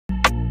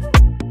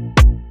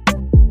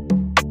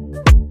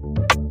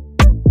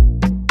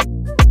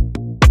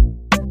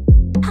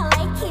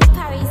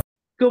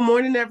Good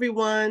morning,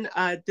 everyone.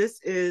 This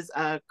is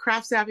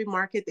Craft Savvy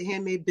Market, the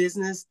Handmade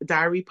Business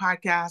Diary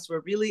podcast.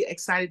 We're really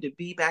excited to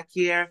be back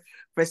here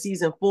for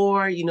season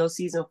four.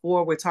 Season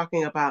four, we're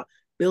talking about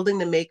building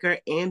the maker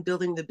and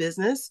building the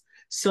business.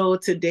 So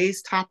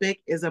today's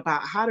topic is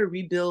about how to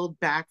rebuild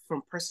back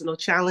from personal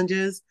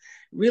challenges,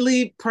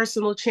 really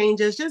personal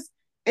changes, just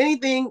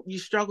anything you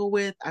struggle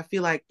with. I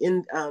feel like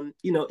in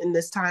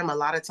this time, a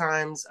lot of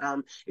times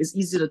it's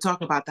easy to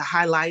talk about the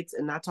highlights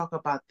and not talk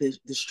about the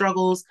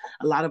struggles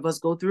a lot of us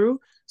go through.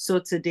 So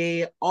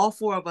today, all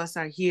four of us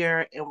are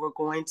here and we're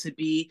going to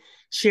be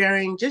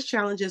sharing just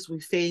challenges we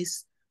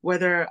face,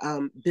 whether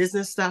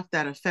business stuff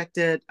that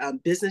affected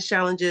business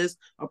challenges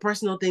or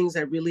personal things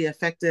that really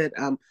affected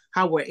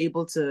how we're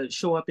able to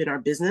show up in our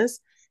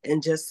business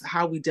and just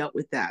how we dealt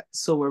with that.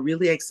 So we're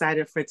really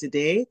excited for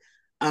today.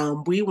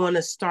 We want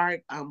to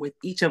start with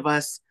each of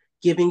us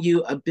giving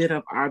you a bit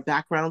of our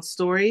background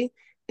story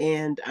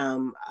and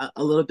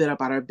a little bit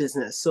about our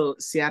business. So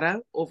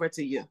Ciara, over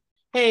to you.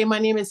 Hey, my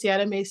name is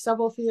Ciara May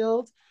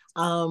Stubblefield.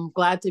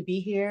 Glad to be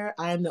here.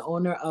 I am the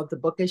owner of The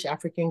Bookish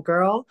African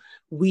Girl.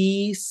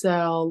 We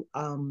sell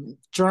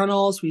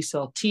journals, we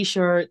sell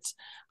t-shirts.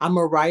 I'm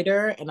a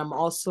writer and I'm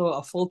also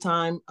a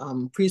full-time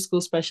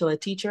preschool special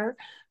ed teacher.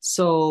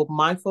 So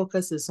my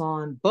focus is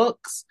on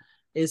books,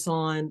 it's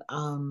on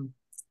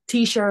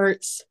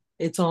t-shirts,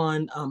 it's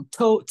on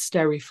totes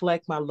that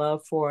reflect my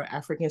love for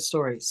African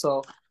stories.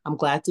 So I'm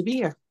glad to be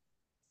here.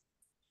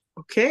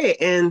 Okay,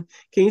 and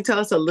can you tell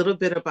us a little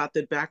bit about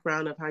the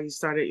background of how you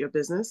started your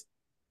business?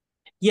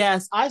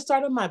 Yes, I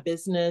started my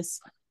business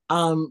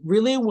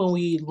really when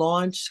we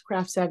launched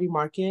Craft Savvy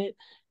Market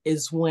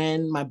is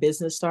when my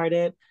business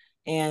started.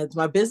 And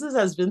my business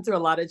has been through a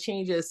lot of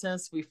changes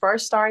since we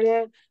first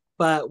started,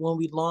 but when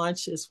we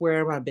launched is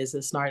where my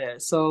business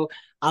started. So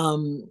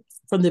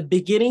from the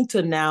beginning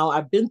to now,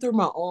 I've been through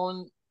my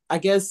own, I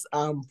guess,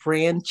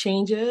 brand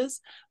changes,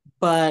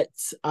 but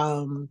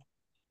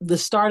the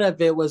start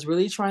of it was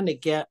really trying to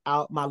get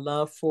out my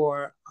love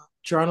for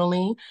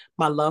journaling,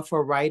 my love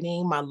for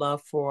writing, my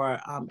love for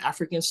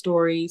African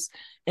stories,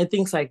 and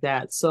things like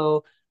that.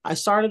 So I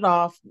started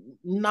off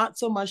not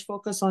so much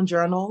focused on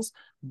journals,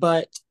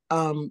 but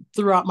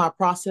throughout my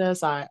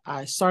process,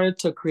 I started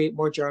to create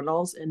more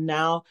journals. And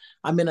now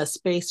I'm in a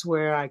space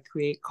where I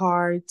create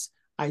cards,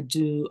 I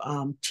do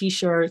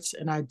t-shirts,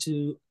 and I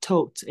do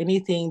totes,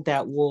 anything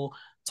that will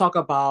talk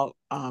about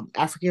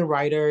African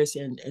writers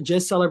and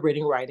just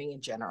celebrating writing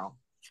in general.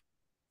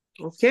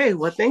 Okay,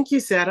 well, thank you,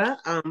 Sarah.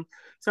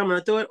 So I'm going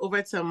to throw it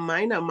over to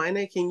Mina.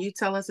 Mina, can you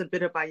tell us a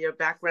bit about your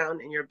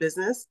background and your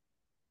business?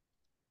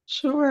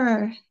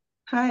 Sure.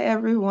 Hi,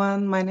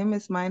 everyone. My name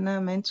is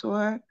Mina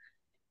Mentor,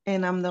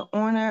 and I'm the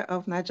owner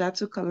of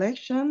Najatu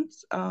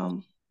Collections,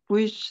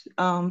 which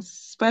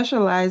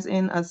specialize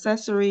in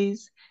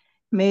accessories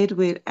made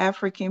with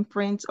African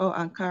print or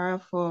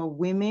Ankara for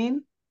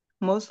women,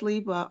 mostly,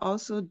 but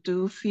also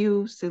do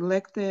few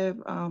selective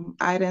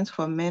items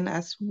for men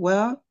as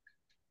well.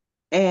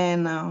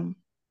 And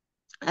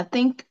I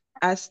think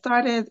I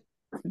started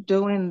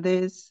doing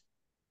this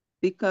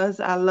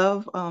because I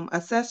love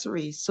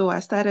accessories. So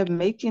I started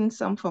making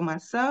some for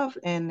myself,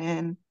 and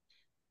then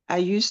I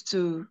used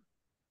to,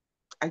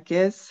 I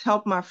guess,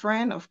 help my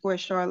friend, of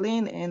course,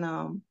 Charlene,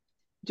 and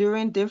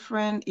during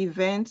different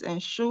events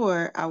and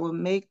sure, I would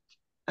make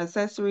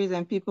accessories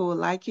and people would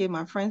like it.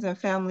 My friends and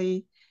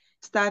family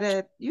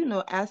started,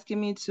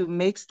 asking me to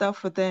make stuff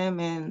for them,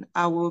 and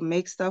I will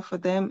make stuff for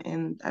them.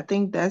 And I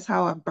think that's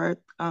how I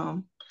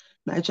birthed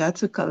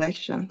Najatu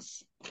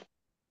Collections.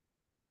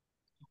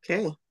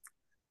 Okay,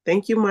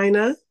 thank you,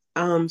 Mina.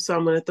 So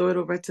I'm going to throw it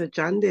over to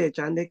Jande.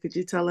 Jande, could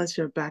you tell us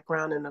your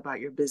background and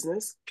about your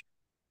business?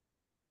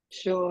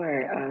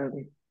 Sure.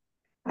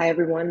 Hi,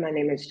 everyone. My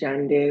name is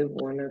John Dew,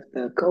 one of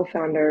the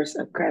co-founders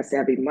of Craft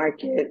Savvy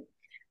Market.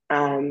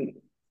 Um,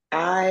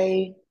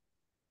 I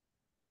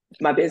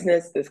my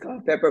business is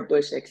called Pepper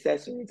Bush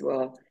Accessories.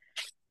 Well,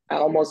 I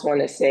almost want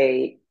to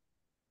say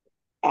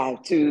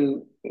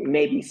two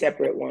maybe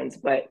separate ones,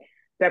 but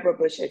Pepper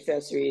Bush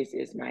Accessories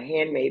is my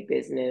handmade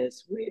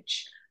business,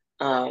 which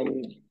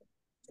um,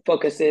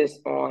 focuses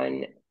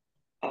on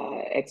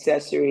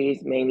accessories,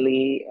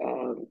 mainly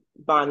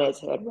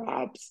bonnets, head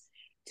wraps,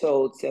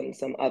 totes, and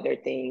some other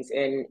things.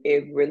 And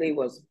it really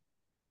was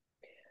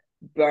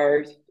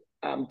birthed.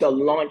 The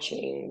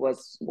launching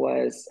was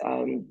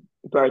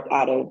birthed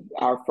out of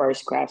our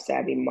first Craft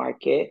Savvy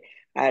Market.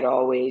 I'd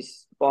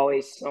always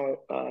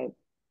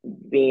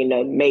being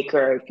a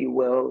maker, if you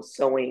will,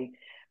 sewing.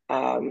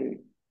 Um,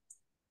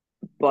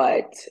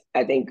 but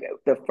I think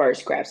the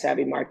first Craft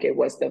Savvy Market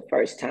was the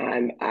first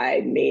time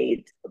I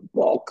made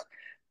bulk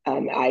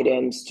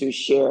items to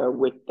share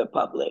with the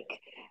public.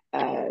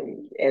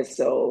 And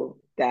so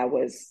that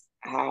was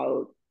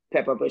how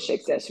Pepper Bush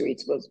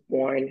Accessories was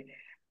born.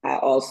 I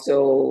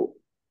also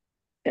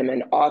am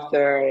an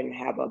author and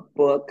have a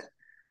book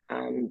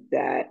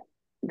that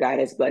God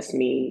has blessed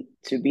me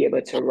to be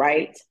able to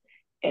write.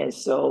 And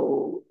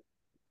so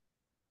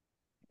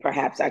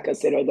perhaps I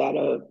consider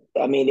that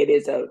I mean,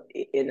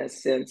 in a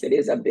sense, it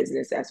is a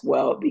business as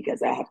well,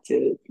 because I have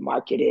to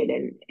market it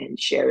and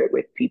share it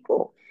with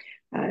people.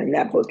 And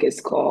that book is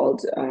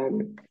called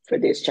For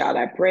This Child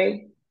I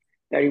Pray,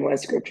 31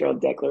 Scriptural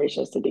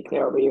Declarations to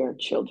Declare Over Your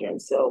Children.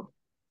 So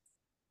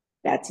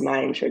that's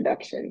my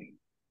introduction.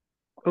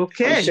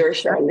 Okay. I'm sure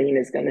Charlene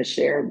is going to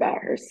share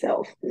about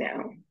herself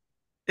now.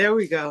 There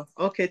we go.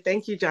 Okay,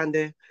 thank you,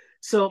 Jonde.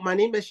 So my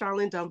name is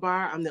Charlene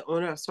Dunbar. I'm the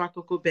owner of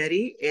Swakoko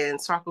Betty, and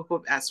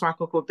at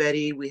Swakoko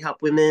Betty, we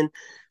help women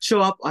show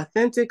up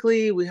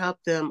authentically. We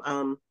help them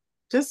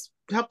just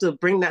help to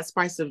bring that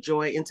spice of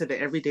joy into the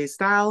everyday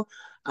style.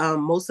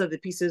 Most of the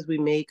pieces we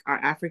make are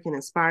African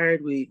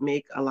inspired. We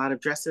make a lot of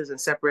dresses and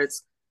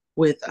separates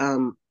with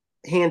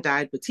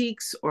hand-dyed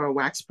batiks or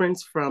wax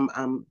prints from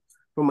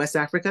West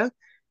Africa.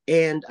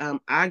 And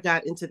I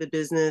got into the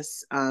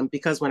business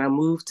because when I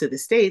moved to the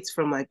States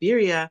from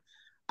Liberia,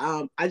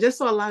 I just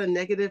saw a lot of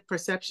negative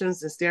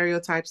perceptions and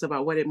stereotypes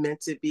about what it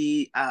meant to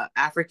be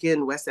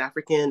African, West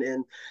African,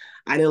 and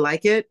I didn't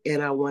like it.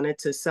 And I wanted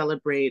to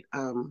celebrate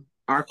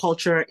our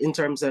culture in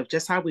terms of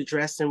just how we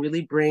dress and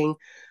really bring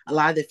a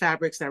lot of the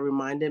fabrics that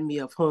reminded me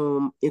of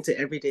home into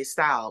everyday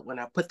style. When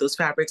I put those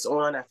fabrics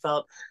on, I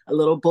felt a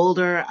little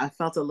bolder. I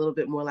felt a little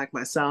bit more like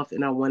myself,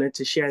 and I wanted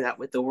to share that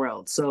with the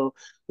world. So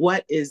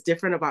what is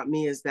different about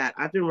me is that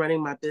I've been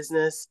running my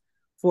business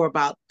for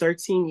about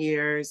 13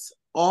 years,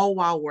 all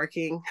while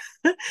working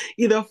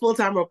either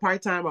full-time or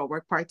part-time. I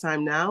work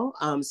part-time now.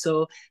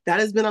 So that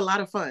has been a lot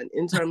of fun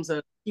in terms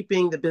of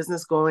keeping the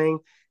business going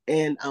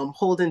and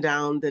holding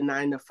down the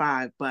 9 to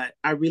 5. But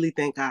I really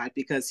thank God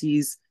because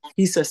He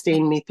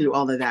sustained me through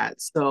all of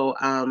that. So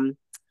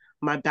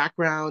my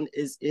background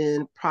is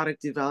in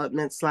product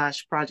development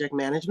 / project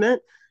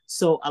management.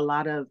 So a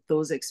lot of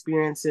those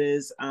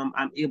experiences,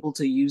 I'm able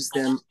to use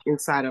them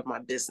inside of my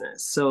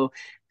business. So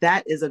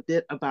that is a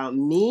bit about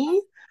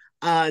me.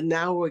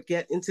 Now we'll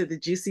get into the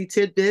juicy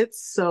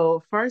tidbits.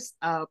 So first,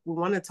 we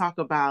want to talk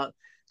about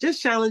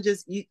just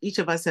challenges each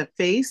of us have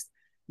faced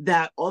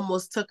that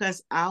almost took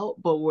us out,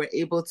 but we're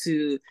able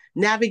to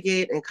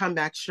navigate and come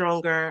back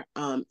stronger.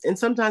 And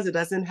sometimes it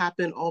doesn't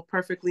happen all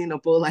perfectly in a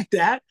bowl like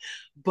that,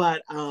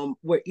 but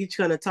we're each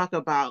going to talk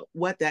about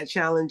what that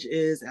challenge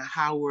is and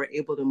how we're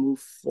able to move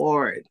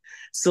forward.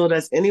 So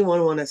does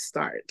anyone want to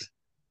start?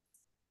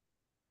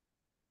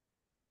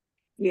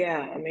 Yeah,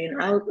 I mean,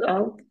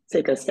 I'll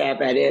take a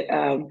stab at it.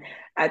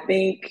 I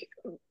think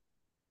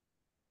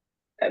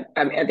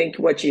I think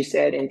what you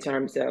said in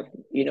terms of,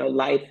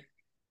 life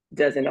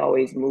doesn't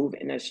always move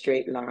in a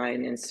straight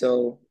line. And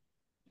so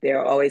there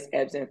are always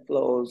ebbs and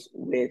flows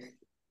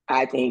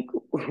I think,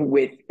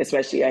 with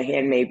especially a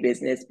handmade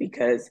business,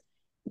 because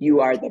you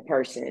are the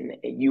person,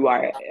 you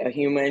are a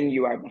human,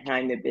 you are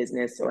behind the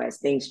business. So as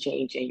things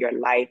change in your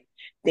life,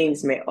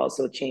 things may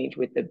also change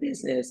with the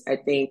business. I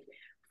think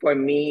for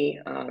me,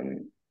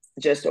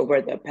 just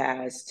over the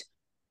past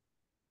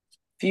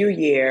few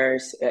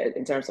years,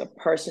 in terms of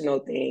personal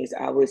things,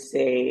 I would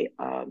say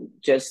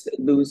just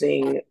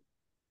losing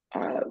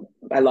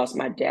I lost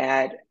my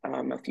dad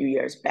a few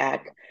years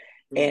back,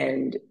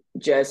 and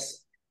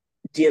just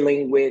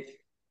dealing with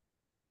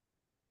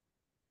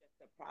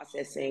the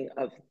processing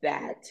of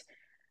that.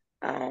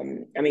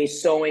 I mean,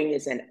 sewing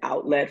is an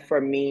outlet for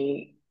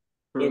me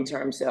in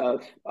terms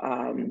of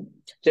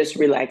just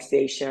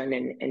relaxation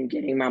and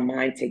getting my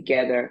mind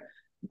together,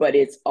 but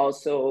it's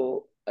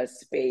also a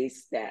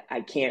space that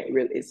I can't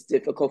really, it's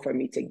difficult for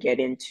me to get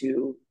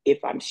into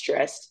if I'm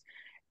stressed.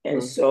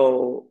 And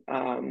so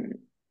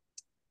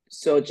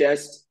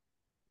just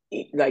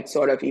like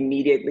sort of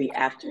immediately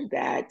after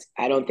that,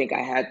 I don't think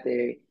I had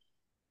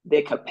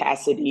the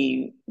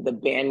capacity, the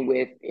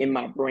bandwidth in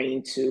my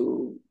brain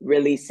to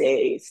really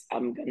say,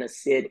 I'm gonna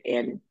sit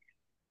and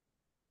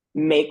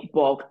make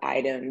bulk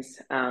items.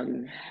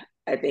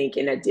 I think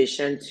in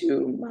addition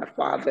to my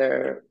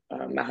father,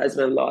 my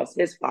husband lost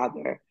his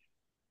father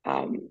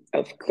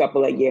a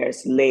couple of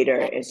years later.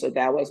 And so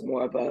that was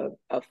more of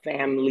a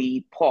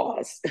family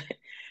pause.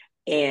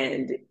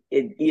 And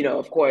it,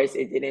 of course,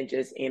 it didn't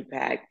just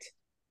impact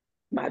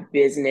my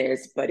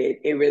business, but it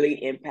really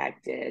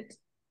impacted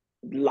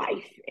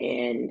life.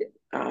 And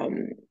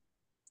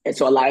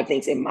so a lot of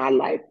things in my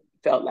life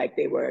felt like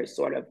they were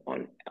sort of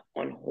on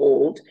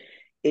hold,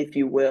 if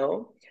you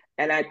will.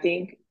 And I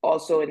think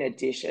also in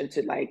addition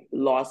to like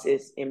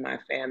losses in my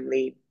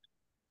family,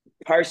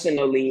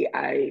 personally,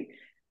 I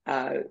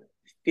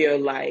feel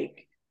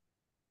like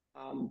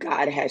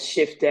God has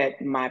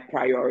shifted my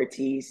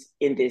priorities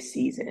in this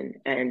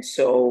season. And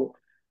so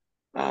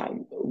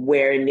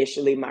where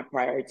initially my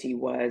priority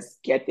was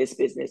get this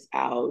business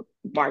out,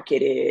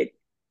 market it,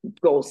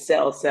 go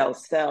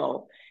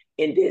sell.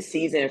 In this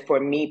season, for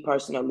me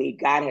personally,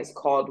 God has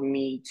called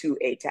me to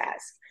a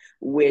task,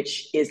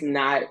 which is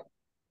not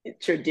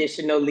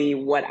traditionally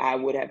what I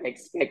would have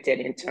expected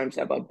in terms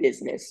of a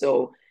business.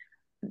 So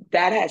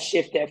that has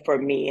shifted for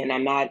me, and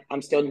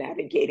I'm still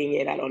navigating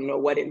it. I don't know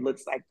what it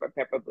looks like for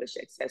Pepper Bush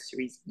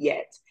Accessories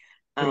yet.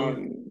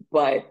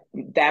 But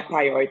that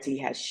priority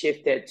has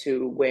shifted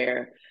to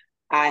where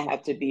I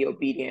have to be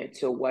obedient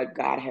to what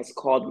God has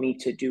called me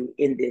to do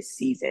in this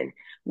season,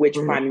 which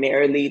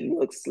primarily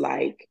looks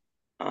like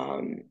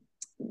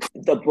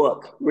the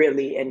book,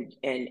 really, and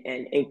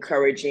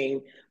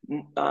encouraging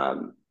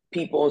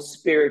people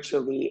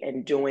spiritually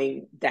and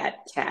doing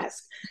that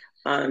task.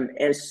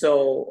 And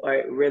so,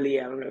 or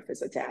really, I don't know if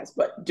it's a task,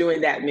 but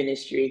doing that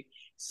ministry.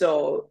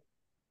 So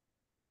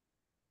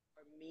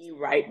for me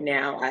right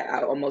now,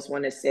 I almost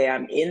want to say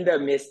I'm in the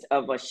midst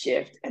of a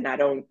shift, and I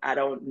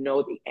don't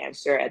know the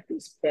answer at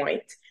this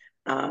point.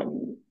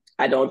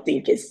 I don't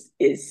think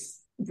it's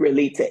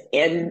really to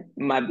end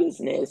my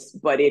business,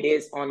 but it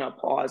is on a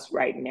pause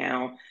right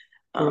now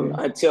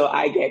until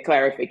I get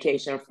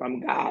clarification from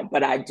God.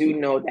 But I do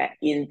know that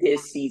in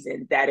this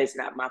season, that is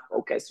not my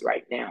focus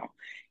right now.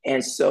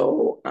 And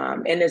so,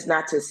 and it's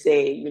not to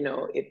say, you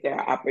know, if there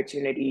are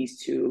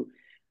opportunities to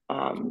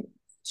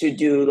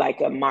do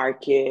like a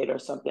market or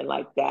something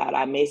like that,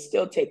 I may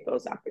still take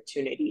those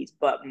opportunities,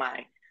 but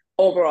my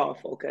overall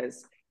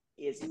focus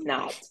is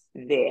not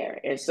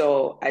there. And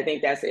so I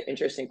think that's an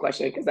interesting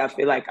question, because I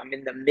feel like I'm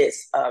in the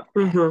midst of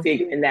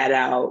figuring that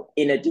out,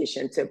 in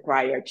addition to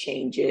prior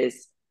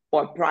changes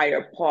or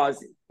prior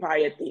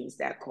things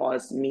that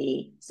caused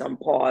me some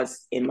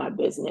pause in my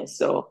business.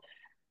 So,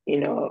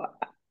 you know,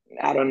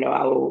 I don't know,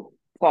 I will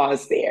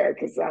pause there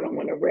because I don't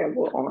want to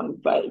ramble on,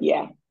 but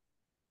yeah.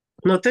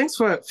 No, thanks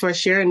for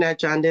sharing that,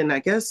 John. Then I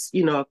guess,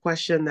 you know, a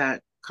question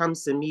that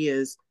comes to me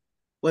is,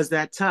 was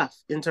that tough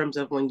in terms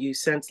of when you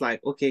sense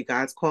like, okay,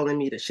 God's calling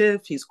me to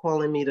shift, he's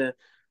calling me to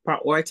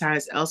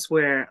prioritize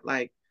elsewhere?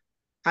 Like,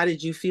 how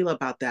did you feel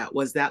about that?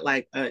 Was that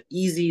like a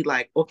easy,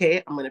 like,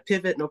 okay, I'm going to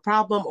pivot, no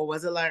problem? Or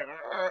was it like,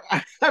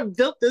 I've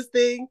built this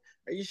thing?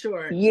 Are you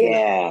sure?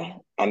 Yeah. You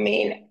know? I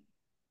mean,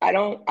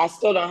 I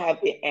still don't have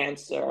the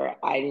answer.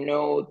 I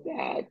know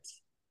that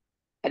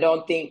I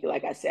don't think,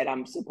 like I said,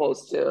 I'm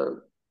supposed to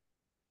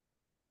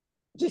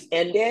just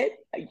end it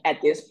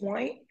at this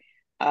point.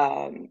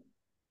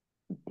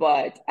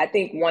 But I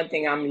think one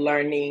thing I'm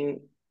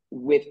learning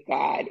with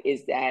God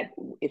is that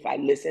if I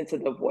listen to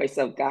the voice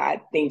of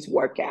God, things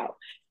work out.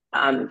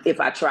 If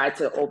I try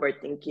to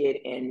overthink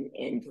it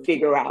and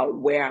figure out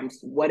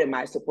what am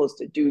I supposed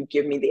to do,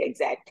 give me the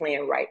exact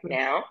plan right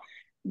now,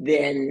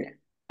 then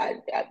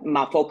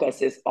my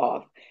focus is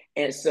off.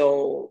 And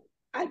so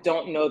I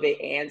don't know the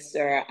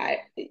answer.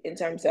 In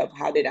terms of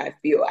how did I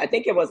feel, I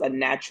think it was a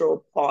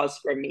natural pause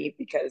for me,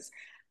 because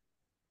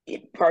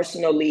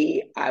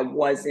personally, I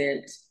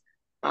wasn't,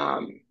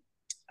 how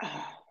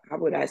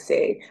would I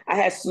say, I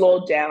had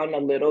slowed down a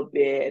little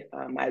bit.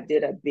 I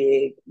did a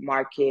big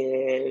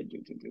market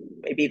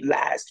maybe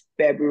last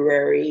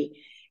February,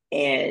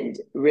 and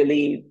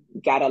really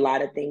got a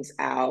lot of things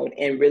out.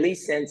 And really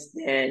since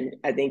then,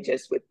 I think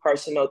just with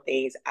personal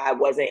things, I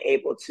wasn't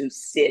able to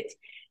sit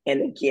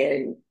and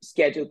again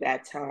schedule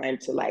that time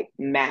to like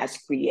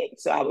mass create.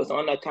 So I was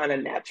on a kind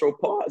of natural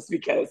pause,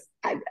 because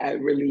I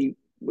really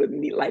would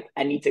need, like,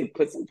 I need to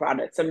put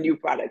some new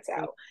products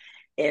out.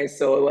 And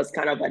so it was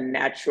kind of a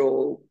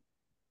natural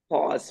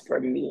pause for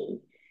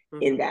me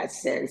in that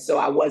sense. So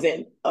I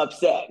wasn't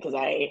upset, because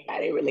I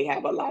didn't really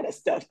have a lot of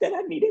stuff that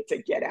I needed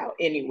to get out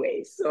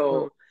anyway.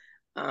 So,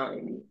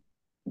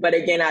 but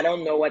again, I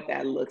don't know what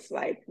that looks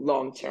like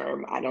long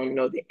term. I don't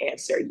know the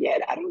answer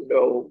yet. I don't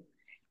know,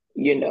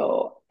 you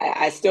know,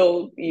 I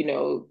still, you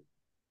know,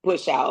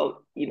 push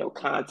out, you know,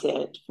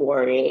 content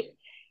for it.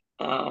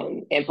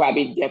 And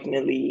probably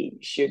definitely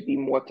should be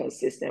more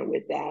consistent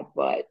with that.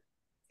 But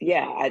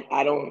yeah,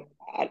 I don't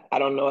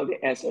know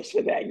the answers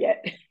for that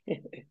yet.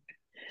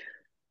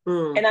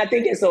 And I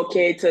think it's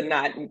okay to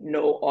not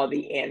know all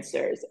the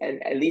answers.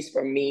 And at least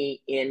for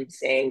me, in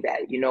saying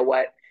that, you know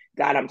what,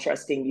 God, I'm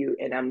trusting you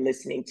and I'm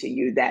listening to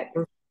you, that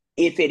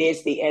if it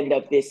is the end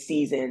of this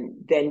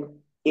season, then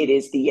it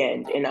is the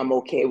end, and I'm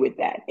okay with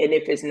that. And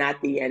if it's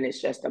not the end,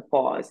 it's just a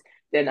pause,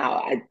 then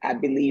I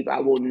believe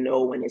I will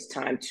know when it's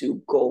time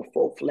to go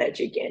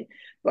full-fledged again.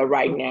 But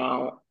right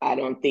now, I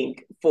don't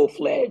think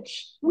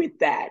full-fledged with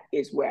that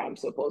is where I'm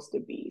supposed to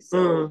be.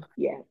 So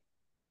yeah.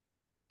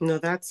 No,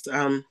 that's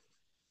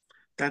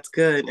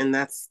good. And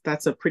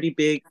that's a pretty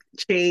big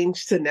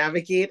change to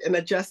navigate, an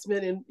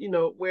adjustment, and you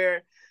know,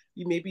 where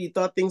you maybe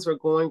thought things were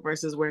going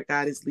versus where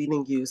God is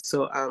leading you.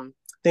 So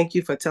thank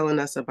you for telling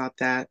us about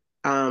that.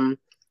 I'm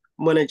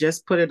gonna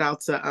just put it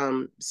out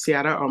to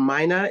Ciara or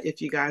Mina,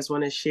 if you guys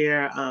want to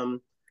share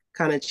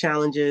kind of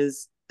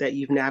challenges that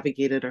you've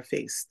navigated or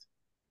faced.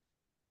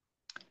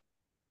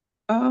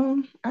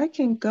 I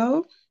can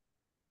go.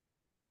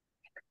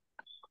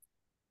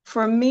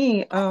 For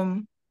me,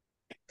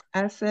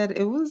 I said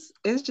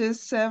it's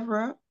just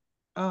several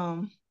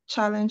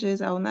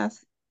challenges. I will not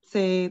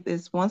say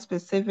there's one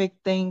specific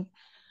thing,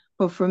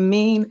 but for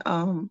me,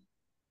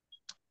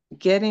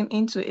 getting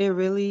into it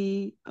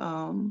really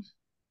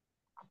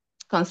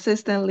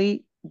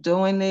consistently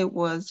doing it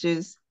was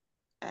just,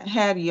 I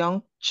had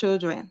young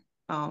children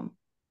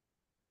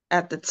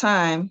at the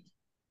time,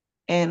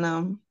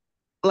 and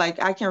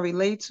like I can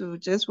relate to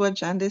just what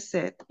Jandis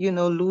said, you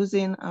know,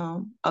 losing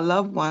a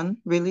loved one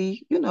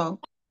really, you know,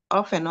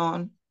 off and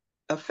on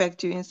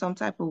affect you in some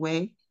type of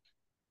way.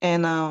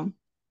 And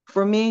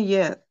for me,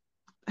 yeah,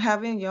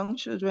 having young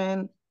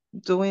children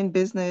doing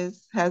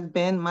business has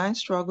been my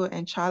struggle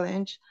and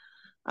challenge,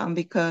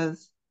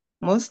 because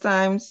most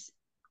times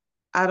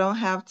I don't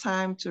have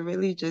time to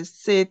really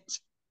just sit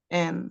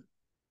and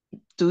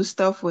do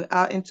stuff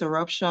without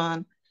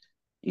interruption.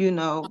 You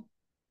know,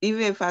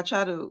 even if I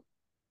try to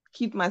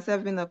keep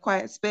myself in a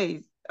quiet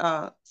space,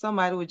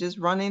 somebody would just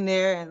run in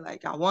there and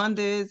like, I want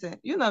this, and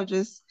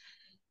just.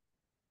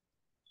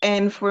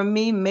 And for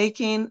me,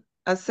 making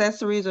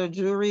accessories or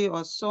jewelry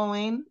or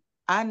sewing,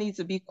 I need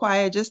to be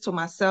quiet just to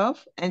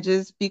myself and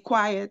just be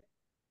quiet,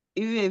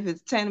 even if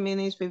it's 10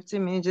 minutes,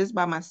 15 minutes, just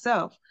by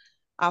myself.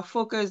 I'll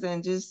focus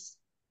and just,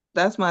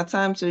 that's my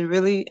time to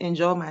really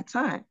enjoy my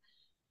time.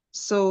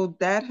 So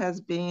that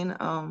has been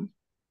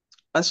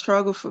a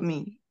struggle for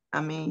me.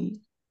 I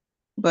mean,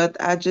 but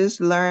I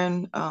just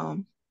learned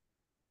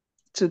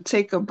to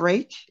take a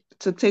break,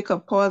 to take a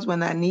pause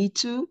when I need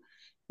to,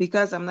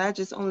 because I'm not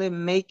just only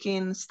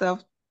making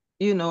stuff,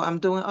 I'm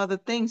doing other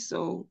things.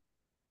 So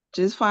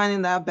just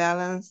finding that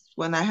balance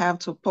when I have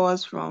to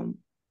pause from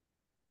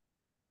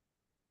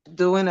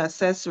doing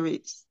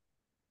accessories,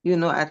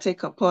 I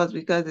take a pause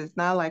because it's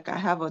not like I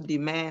have a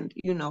demand,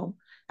 I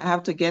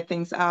have to get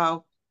things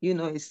out,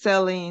 it's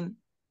selling,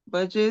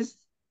 but just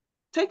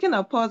taking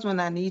a pause when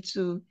I need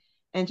to,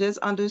 and just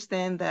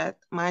understand that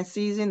my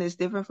season is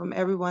different from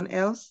everyone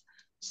else.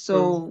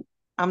 So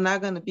I'm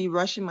not going to be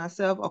rushing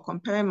myself or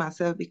comparing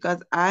myself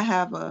because I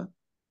have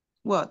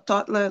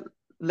toddler,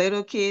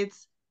 little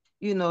kids.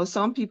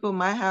 Some people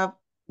might have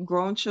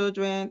grown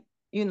children,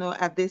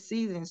 at this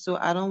season. So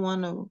I don't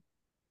want to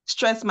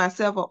stress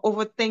myself or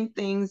overthink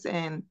things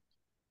and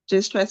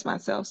just stress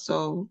myself.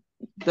 So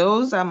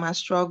those are my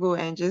struggle,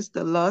 and just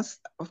the loss.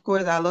 Of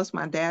course, I lost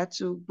my dad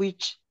too,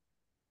 which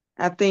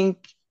I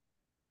think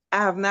I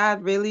have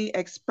not really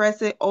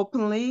expressed it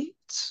openly,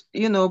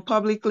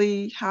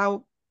 publicly,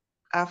 how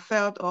I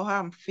felt or how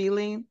I'm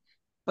feeling,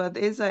 but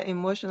it's an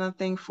emotional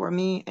thing for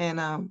me.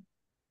 And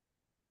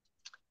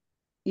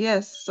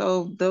yes,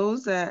 so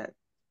those are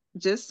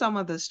just some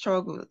of the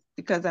struggles,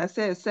 because I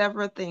said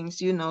several things,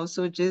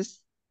 so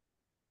just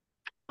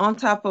on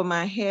top of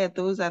my head,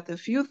 those are the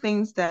few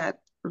things that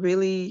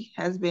really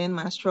has been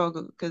my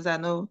struggle, because I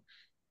know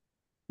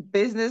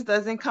business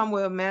doesn't come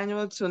with a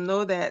manual to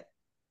know that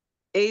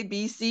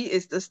ABC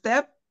is the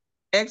step,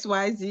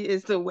 XYZ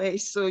is the way.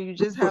 So you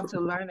just have to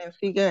learn and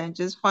figure and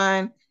just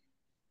find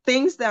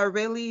things that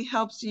really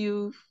helps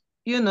you,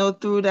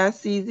 through that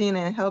season,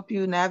 and help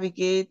you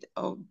navigate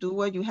or do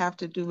what you have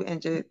to do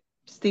and just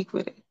stick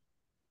with it.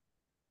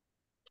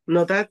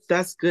 No,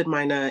 that's good,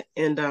 Mina.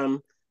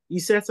 And you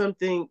said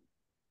something.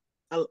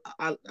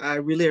 I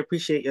really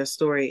appreciate your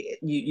story.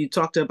 You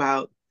talked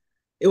about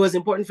it was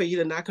important for you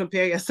to not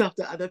compare yourself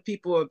to other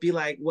people or be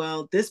like,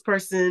 well, this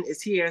person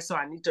is here, so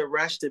I need to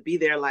rush to be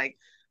there. Like,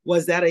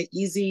 was that an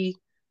easy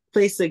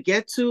place to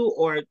get to,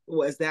 or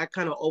was that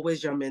kind of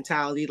always your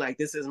mentality? Like,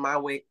 this is my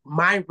way,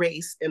 my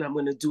race, and I'm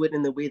going to do it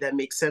in the way that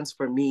makes sense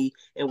for me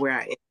and where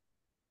I am.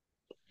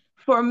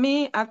 For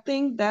me, I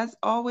think that's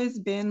always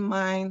been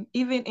mine,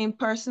 even in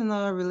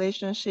personal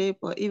relationship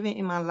or even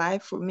in my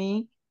life. For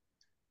me,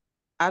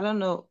 I don't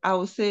know. I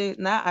would say,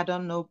 not I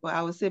don't know, but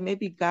I would say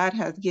maybe God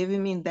has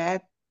given me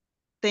that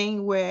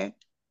thing where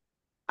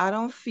I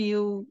don't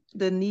feel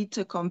the need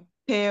to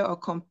compare or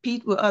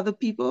compete with other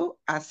people.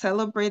 I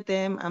celebrate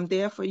them. I'm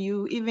there for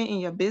you, even in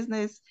your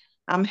business.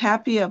 I'm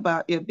happy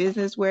about your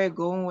business, where it's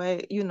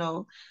going,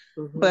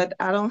 but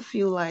I don't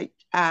feel like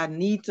I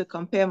need to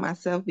compare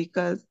myself,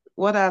 because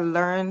what I've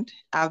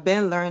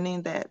been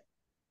learning that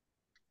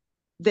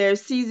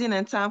there's season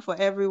and time for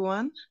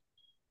everyone.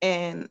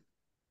 And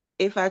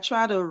if I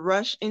try to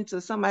rush into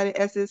somebody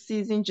else's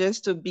season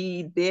just to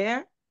be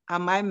there, I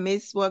might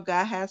miss what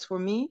God has for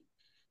me.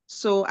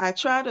 So I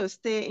try to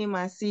stay in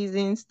my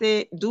season,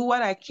 do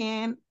what I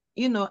can,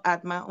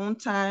 at my own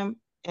time,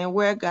 and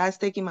where God's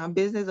taking my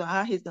business or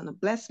how he's going to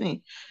bless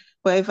me.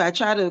 But if I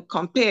try to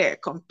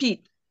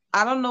compete,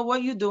 I don't know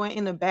what you're doing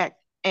in the back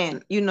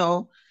end.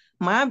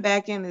 My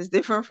back end is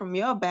different from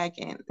your back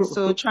end.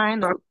 So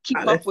trying to keep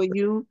up with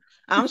you,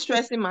 I'm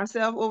stressing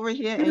myself over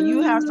here, and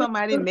you have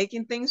somebody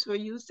making things for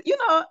you.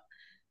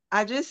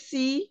 I just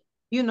see,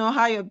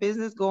 how your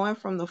business going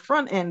from the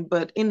front end,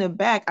 but in the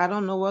back, I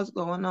don't know what's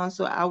going on.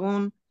 So I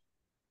won't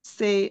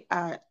say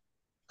I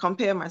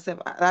compare myself.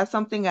 That's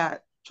something I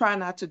try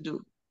not to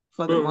do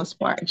for the most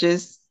part.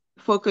 Just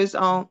focus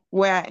on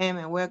where I am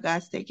and where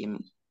God's taking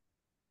me.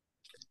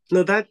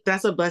 No,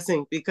 that's a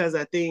blessing, because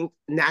I think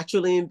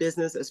naturally in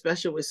business,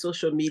 especially with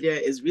social media,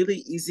 it's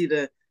really easy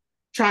to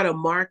try to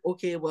mark,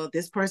 okay, well,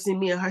 this person,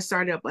 me and her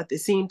started up at the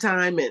same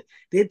time, and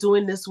they're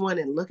doing this one,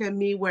 and look at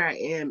me where I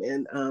am.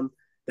 And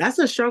that's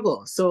a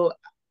struggle. So,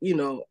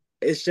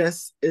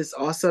 it's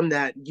awesome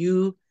that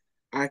you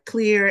are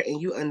clear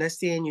and you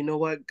understand,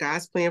 what,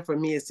 God's plan for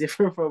me is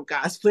different from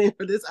God's plan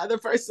for this other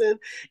person,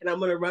 and I'm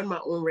going to run my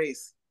own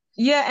race.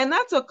 Yeah, and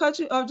not to cut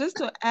you off, just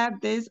to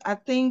add this, I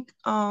think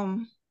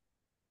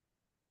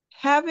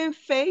having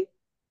faith,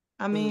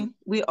 I mean,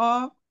 we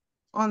all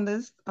on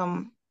this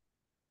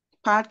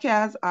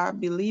podcast are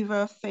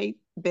believer,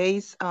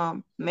 faith-based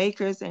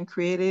makers and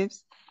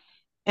creatives.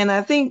 And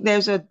I think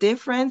there's a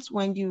difference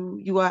when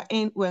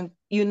when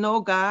you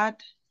know God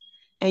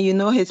and you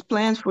know his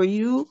plans for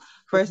you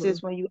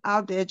versus when you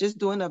out there just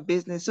doing a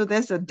business. So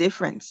there's a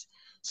difference.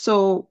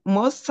 So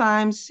most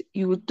times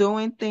you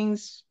doing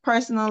things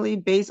personally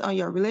based on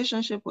your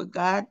relationship with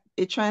God,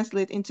 it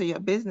translates into your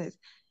business.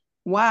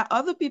 While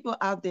other people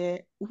out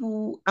there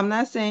who, I'm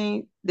not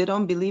saying they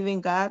don't believe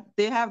in God,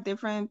 they have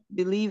different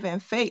belief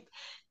and faith.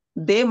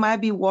 They might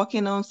be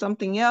working on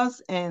something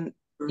else and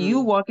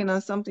you working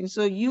on something.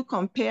 So you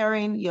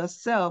comparing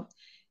yourself,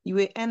 you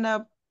will end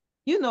up,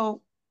 you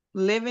know,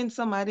 living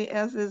somebody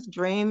else's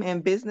dream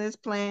and business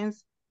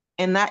plans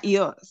and not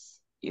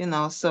yours, you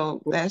know.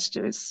 So that's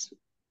just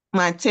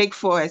my take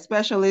for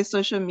especially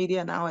social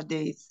media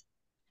nowadays.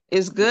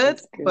 It's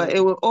good, but it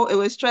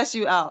will stress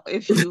you out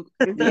if you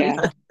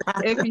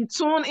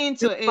tune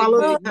into Just it,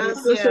 follow me on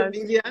social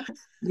media.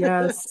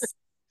 Yes.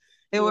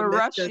 It will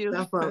rush you.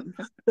 Absolutely.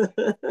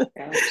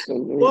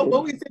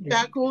 What we say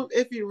back home,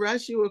 if you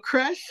rush, you will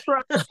crush.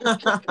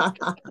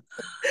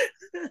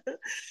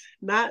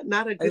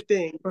 Not a good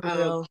thing.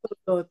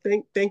 So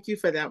thank you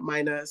for that,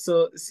 Mina.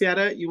 So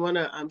Ciara, you want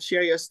to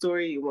share your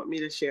story? You want me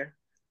to share?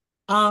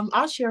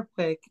 I'll share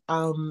quick.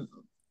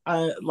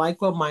 I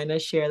like what Mina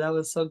shared. That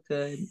was so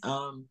good.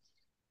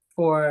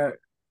 For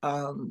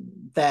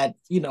that,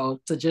 you know,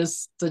 to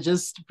just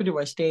pretty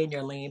much stay in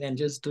your lane and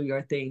just do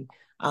your thing.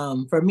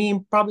 For me,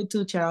 probably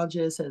two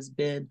challenges has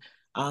been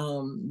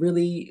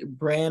really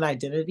brand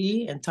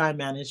identity and time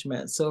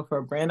management. So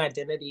for brand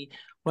identity,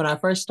 when I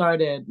first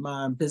started,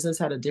 my business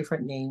had a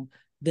different name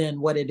than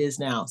what it is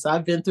now. So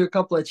I've been through a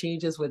couple of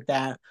changes with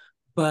that.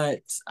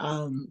 But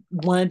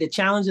one of the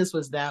challenges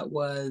was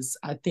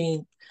I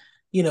think,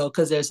 you know,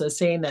 because there's a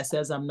saying that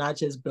says, I'm not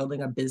just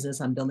building a business,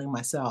 I'm building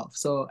myself.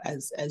 So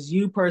as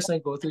you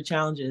personally go through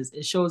challenges,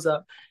 it shows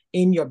up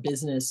in your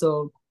business.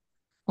 So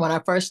when I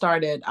first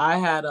started, I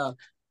had a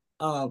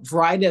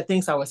variety of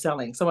things I was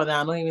selling. Some of them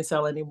I don't even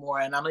sell anymore,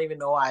 and I don't even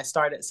know why I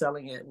started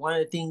selling it. One of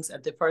the things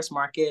at the first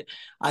market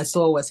I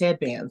sold was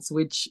headbands,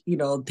 which, you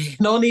know, they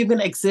don't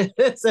even exist.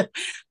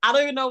 I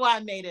don't even know why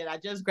I made it. I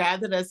just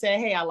grabbed it and said,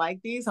 hey, I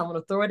like these. I'm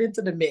going to throw it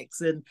into the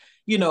mix. And,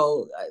 you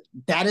know,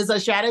 that is a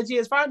strategy.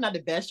 It's probably not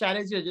the best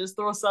strategy to just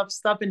throw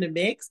stuff in the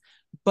mix.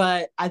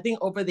 But I think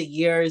over the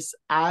years,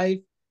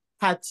 I've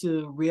had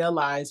to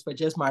realize for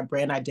just my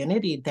brand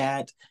identity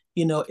that,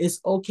 you know,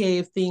 it's okay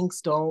if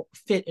things don't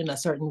fit in a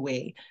certain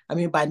way. I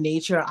mean, by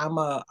nature, I'm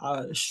a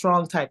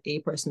strong type A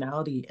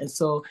personality. And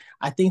so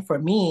I think for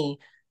me,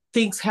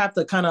 things have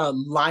to kind of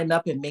line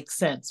up and make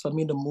sense for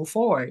me to move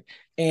forward.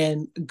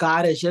 And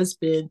God has just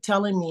been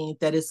telling me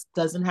that it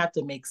doesn't have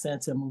to make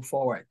sense and move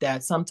forward,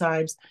 that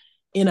sometimes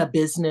in a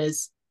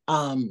business,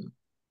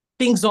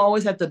 things don't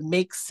always have to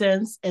make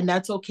sense, and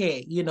that's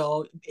okay. You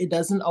know, it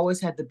doesn't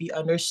always have to be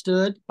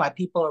understood by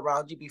people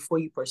around you before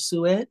you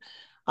pursue it.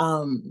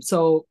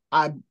 So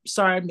I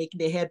started making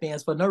the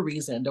headbands for no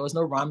reason. There was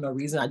no rhyme, no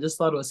reason. I just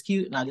thought it was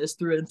cute and I just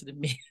threw it into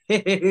the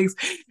mix.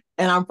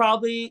 And I'm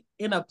probably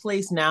in a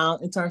place now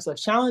in terms of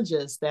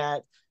challenges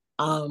that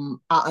I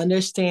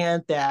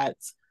understand that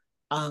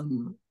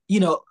you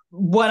know,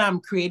 what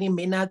I'm creating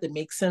may not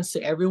make sense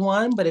to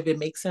everyone, but if it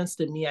makes sense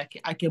to me,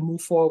 I can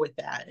move forward with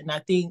that. And I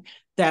think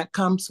that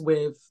comes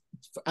with,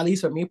 at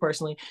least for me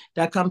personally,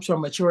 that comes from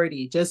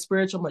maturity, just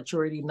spiritual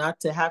maturity, not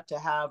to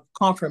have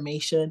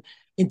confirmation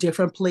in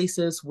different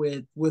places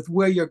with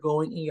where you're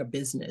going in your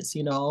business.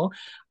 You know,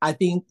 I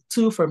think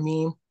too, for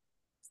me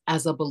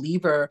as a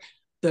believer,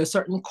 there are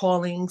certain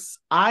callings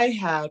I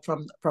had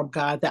from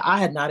God that I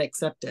had not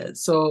accepted.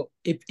 So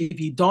if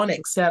you don't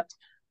accept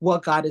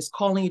what God is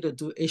calling you to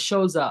do, it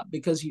shows up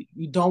because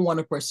you don't want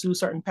to pursue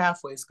certain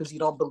pathways because you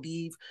don't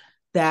believe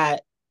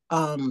that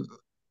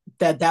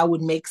that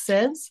would make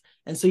sense.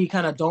 And so you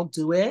kind of don't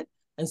do it.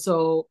 And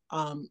so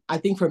I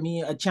think for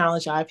me, a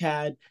challenge I've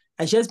had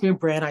has just been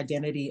brand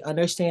identity,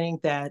 understanding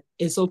that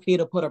it's okay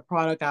to put a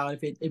product out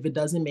if it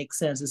doesn't make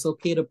sense. It's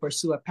okay to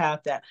pursue a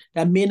path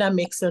that may not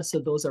make sense to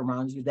those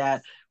around you.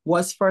 That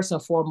what's first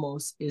and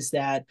foremost is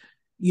that,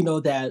 you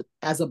know, that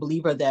as a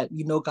believer that,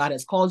 you know, God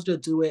has called you to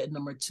do it. And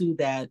number two,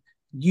 that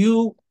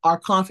you are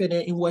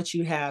confident in what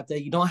you have,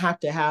 that you don't have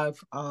to have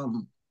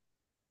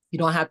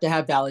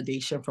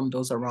validation from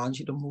those around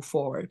you to move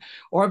forward,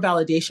 or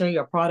validation of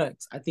your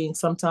products. I think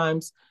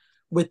sometimes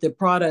with the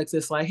products,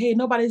 it's like, hey,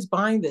 nobody's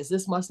buying this.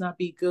 This must not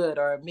be good,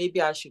 or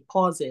maybe I should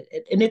pause it.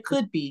 And it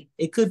could be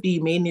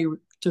mainly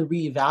to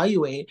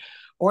reevaluate,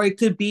 or it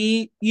could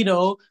be, you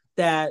know,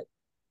 that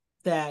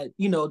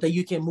you know that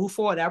you can move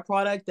forward that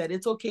product, that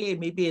it's okay.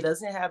 Maybe it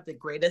doesn't have the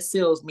greatest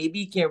sales. Maybe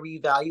you can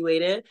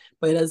reevaluate it,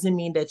 but it doesn't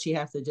mean that you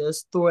have to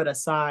just throw it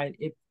aside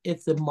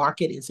if the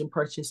market isn't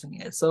purchasing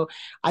it. So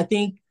I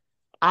think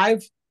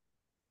I've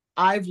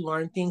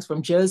learned things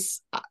from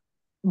just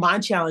my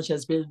challenge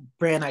has been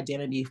brand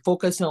identity,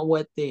 focusing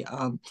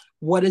on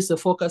what is the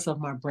focus of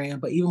my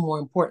brand, but even more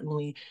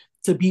importantly,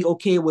 to be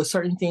okay with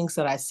certain things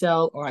that I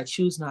sell or I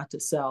choose not to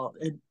sell,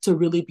 and to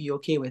really be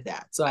okay with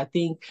that. So I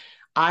think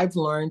I've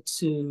learned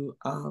to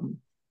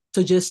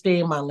just stay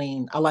in my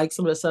lane. I like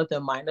some of the stuff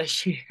that Mina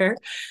shared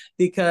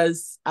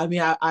because I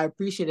mean, I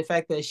appreciate the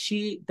fact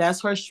that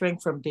that's her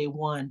strength from day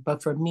one.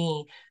 But for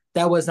me,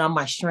 that was not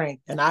my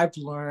strength. And I've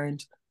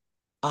learned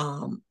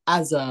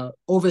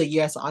over the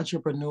years as an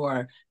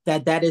entrepreneur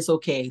that is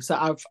okay.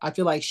 So I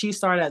feel like she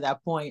started at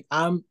that point.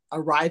 I'm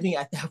arriving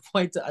at that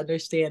point to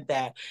understand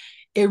that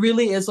it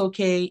really is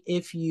okay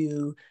if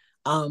you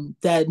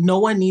that no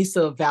one needs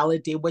to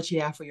validate what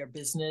you have for your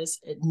business.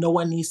 No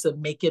one needs to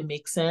make it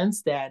make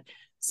sense. That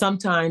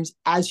sometimes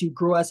as you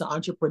grow as an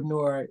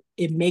entrepreneur,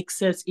 it makes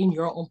sense in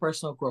your own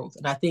personal growth.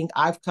 And I think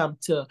I've come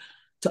to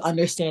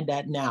understand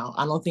that now.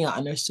 I don't think I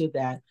understood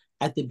that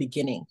at the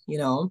beginning, you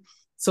know.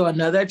 So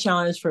another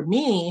challenge for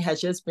me has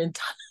just been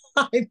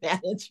time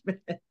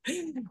management.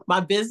 My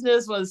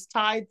business was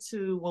tied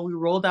to when we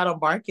rolled out a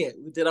market.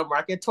 We did a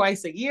market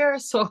twice a year.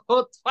 So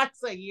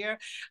twice a year,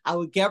 I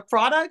would get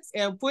products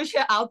and push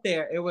it out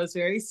there. It was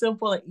very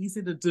simple and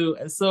easy to do.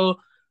 And so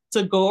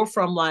to go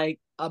from like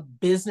a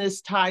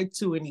business tied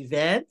to an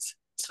event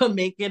to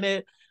making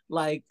it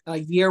like a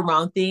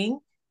year-round thing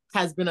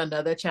has been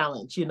another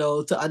challenge, you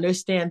know, to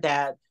understand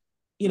that,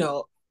 you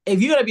know, if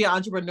you're going to be an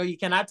entrepreneur, you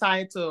cannot tie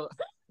it to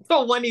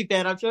one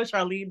event. I'm sure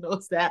Charlene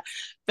knows that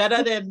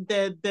better than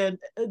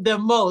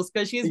most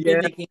because she's been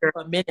in the game for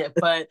a minute.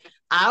 But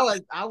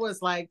I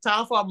was like,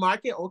 time for a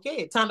market.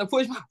 Okay, time to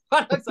push my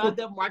products out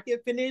there.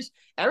 Market finished,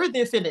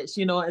 everything finished,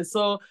 you know. And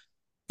so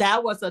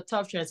that was a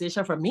tough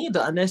transition for me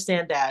to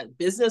understand that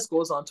business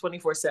goes on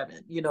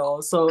 24/7, you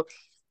know. So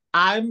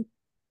I'm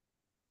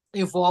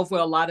involved with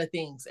a lot of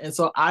things, and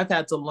so I've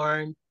had to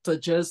learn to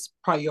just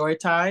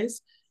prioritize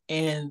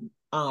and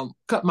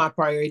cut my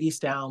priorities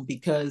down,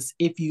 because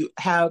if you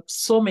have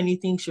so many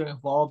things you're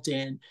involved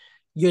in,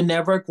 you're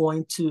never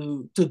going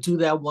to do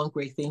that one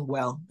great thing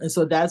well. And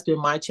so that's been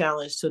my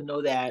challenge, to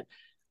know that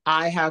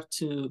I have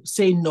to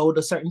say no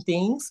to certain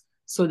things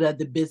so that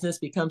the business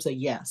becomes a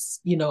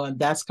yes, you know. And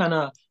that's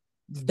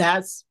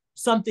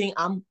something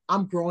I'm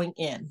growing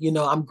in, you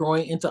know. I'm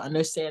growing into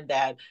understand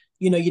that,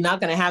 you know, you're not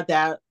going to have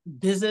that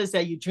business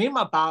that you dream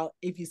about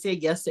if you say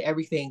yes to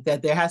everything,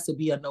 that there has to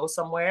be a no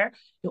somewhere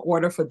in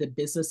order for the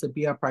business to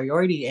be a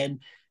priority. And,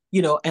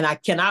 you know, and I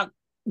cannot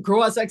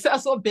grow a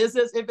successful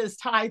business if it's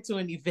tied to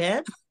an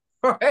event,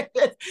 right?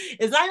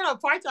 It's not even a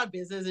part-time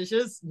business. It's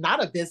just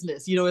not a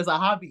business, you know, it's a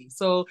hobby.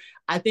 So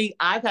I think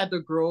I've had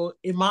to grow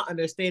in my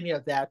understanding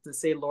of that, to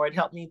say, Lord,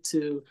 help me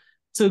to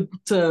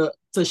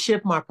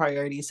shift my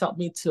priorities, help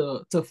me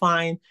to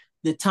find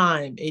the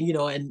time. And, you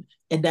know, and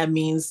that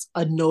means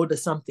a no to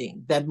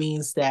something. That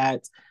means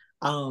that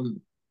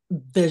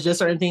there's just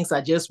certain things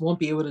I just won't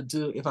be able to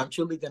do if I'm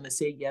truly going to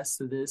say yes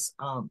to this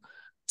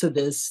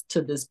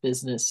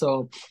business.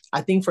 So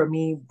I think for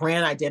me,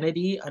 brand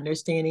identity,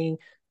 understanding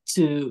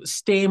to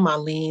stay in my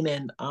lane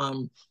and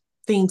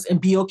things, and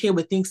be okay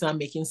with things not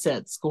making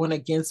sense, going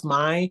against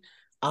my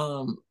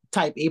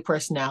type A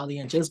personality,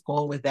 and just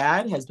going with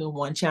that has been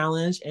one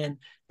challenge. And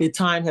the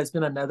time has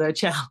been another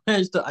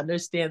challenge, to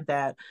understand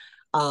that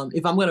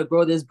if I'm going to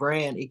grow this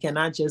brand, it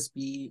cannot just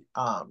be,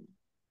 I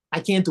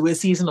can't do it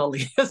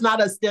seasonally.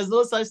 There's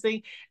no such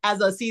thing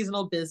as a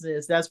seasonal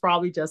business. That's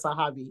probably just a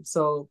hobby.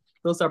 So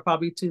those are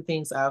probably two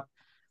things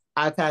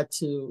I've had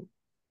to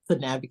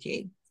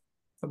navigate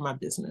for my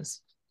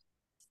business.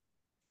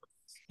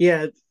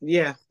 Yeah,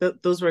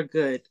 those were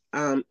good.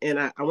 And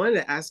I wanted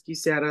to ask you,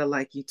 Sarah,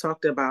 like you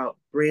talked about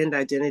brand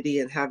identity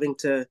and having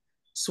to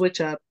switch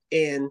up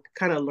and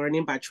kind of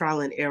learning by trial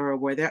and error.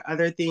 Were there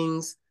other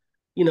things,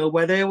 you know,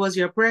 whether it was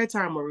your prayer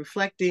time or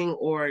reflecting,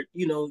 or,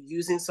 you know,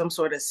 using some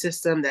sort of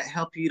system that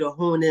helped you to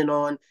hone in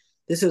on,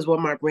 this is what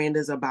my brand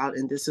is about,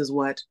 and this is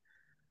what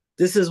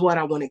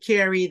I want to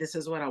carry, this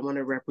is what I want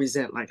to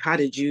represent? Like, how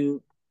did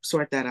you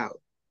sort that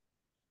out?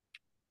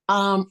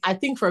 I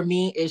think for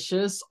me, it's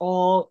just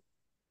all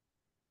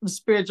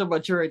spiritual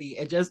maturity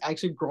and just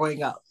actually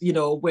growing up, you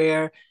know,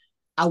 where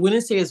I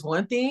wouldn't say it's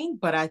one thing,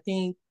 but I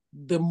think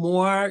the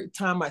more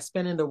time I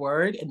spend in the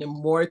word, and the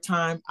more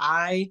time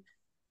I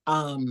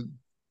can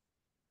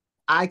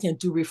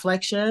do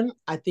reflection,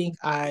 I think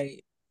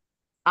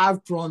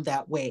I've grown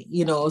that way,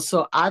 you know.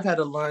 So I've had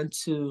to learn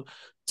to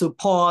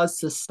pause,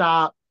 to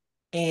stop,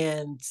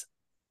 and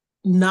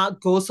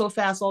not go so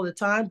fast all the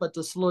time, but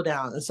to slow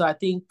down. And so I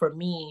think for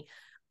me,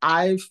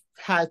 I've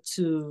had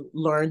to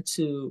learn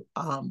to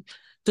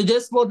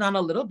just slow down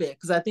a little bit,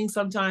 because I think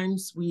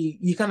sometimes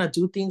you kind of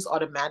do things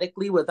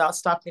automatically without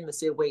stopping to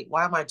say, wait,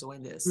 why am I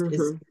doing this? Mm-hmm.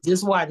 Is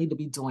this what I need to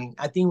be doing?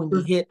 I think when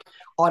you hit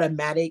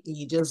automatic and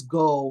you just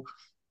go,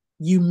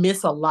 you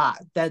miss a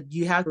lot, that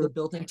you have to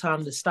build in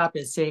time to stop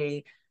and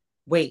say,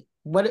 wait,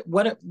 what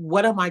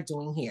am I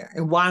doing here?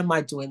 And why am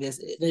I doing this?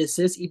 Is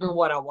this even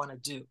what I want to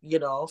do? You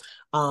know,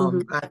 I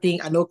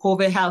know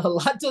COVID had a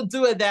lot to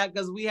do with that,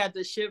 because we had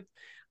to shift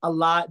a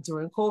lot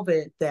during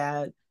COVID,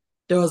 that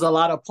there was a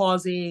lot of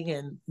pausing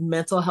and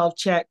mental health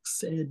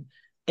checks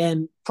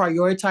and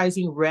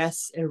prioritizing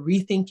rest and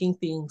rethinking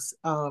things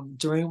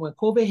during when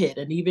COVID hit,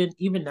 and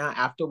even now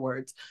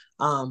afterwards.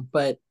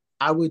 But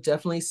I would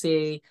definitely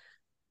say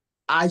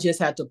I just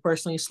had to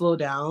personally slow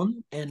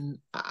down. And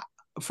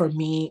for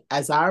me,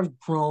 as I've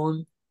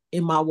grown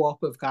in my walk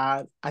with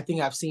God, I think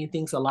I've seen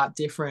things a lot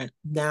different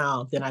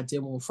now than I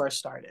did when we first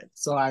started.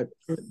 So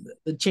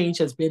the change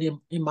has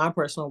been in my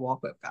personal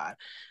walk with God,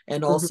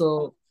 and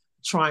also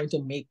trying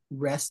to make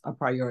rest a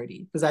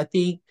priority. Because I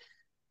think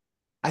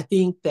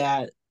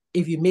that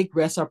if you make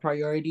rest a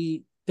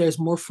priority, there's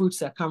more fruits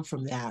that come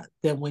from that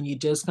than when you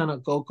just kind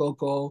of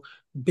go,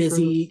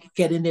 busy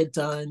getting it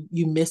done.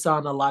 You miss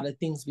on a lot of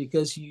things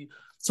because you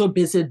so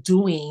busy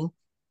doing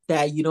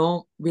that you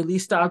don't really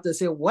stop to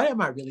say, what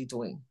am I really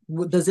doing?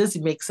 Does this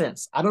make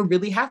sense? I don't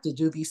really have to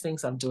do these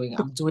things I'm doing.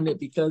 I'm doing it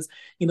because,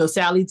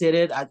 Sally did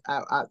it.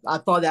 I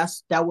thought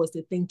that was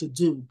the thing to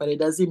do, but it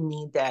doesn't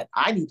mean that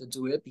I need to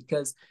do it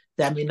because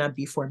that may not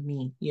be for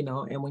me,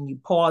 and when you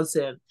pause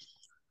and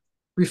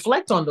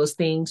reflect on those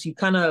things,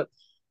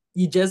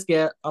 you just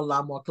get a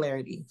lot more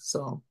clarity.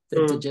 So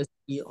than to just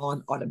be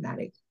on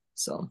automatic.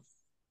 So.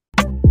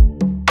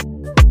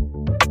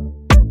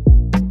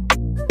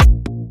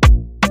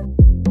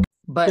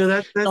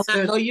 But that's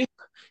I know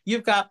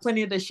you've got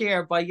plenty to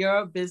share about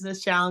your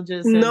business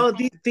challenges. No,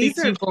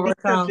 these have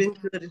been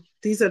good.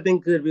 These have been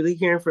good, really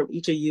hearing from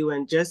each of you.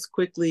 And just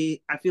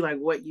quickly, I feel like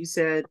what you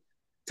said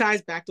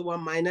ties back to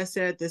what Mina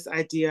said, this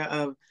idea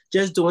of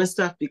just doing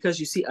stuff because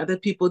you see other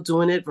people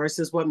doing it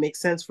versus what makes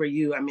sense for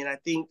you. I mean, I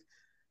think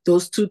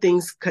those two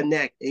things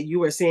connect. And you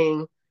were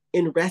saying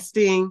in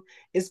resting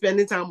and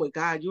spending time with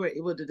God, you were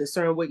able to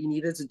discern what you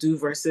needed to do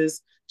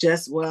versus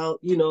just, well,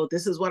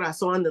 this is what I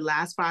saw in the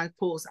last 5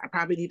 posts. I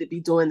probably need to be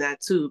doing that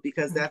too,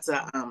 because that's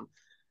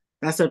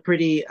a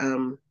pretty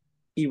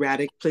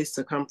erratic place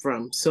to come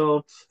from.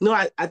 So no,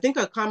 I think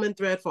a common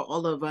thread for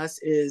all of us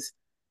is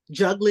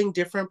juggling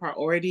different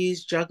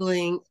priorities,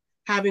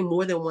 having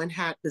more than one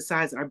hat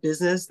besides our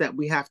business that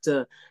we have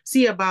to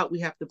see about, we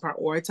have to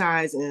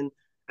prioritize. And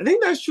I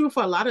think that's true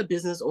for a lot of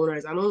business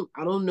owners. I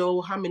don't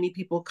know how many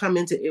people come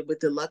into it with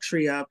the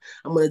luxury of,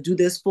 I'm going to do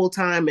this full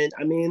time. And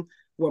I mean,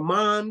 we're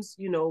moms,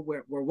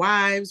 we're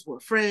wives, we're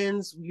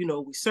friends, we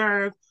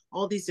serve,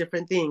 all these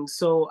different things.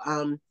 So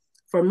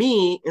for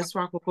me, in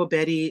Sparkle for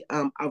Betty,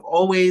 I've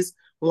always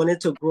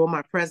wanted to grow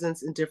my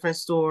presence in different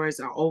stores.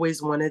 I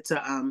always wanted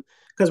to,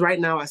 because right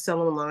now I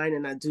sell online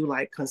and I do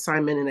like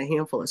consignment in a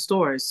handful of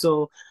stores.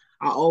 So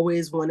I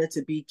always wanted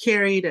to be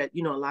carried at,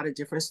 a lot of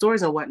different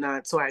stores and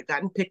whatnot. So I had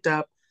gotten picked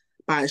up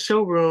by a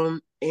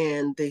showroom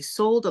and they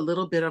sold a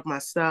little bit of my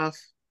stuff.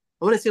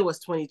 I want to say it was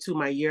 22.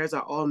 My years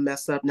are all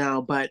messed up now,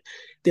 but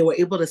they were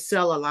able to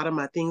sell a lot of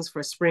my things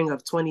for spring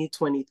of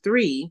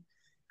 2023.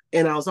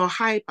 And I was all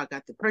hype. I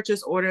got the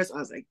purchase orders. I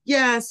was like,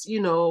 yes,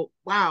 wow,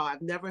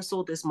 I've never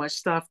sold this much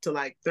stuff to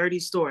like 30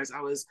 stores.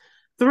 I was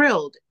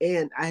thrilled.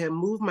 And I had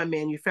moved my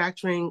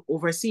manufacturing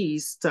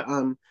overseas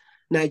to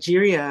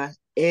Nigeria.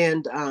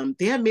 And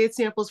they had made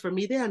samples for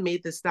me. They had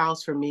made the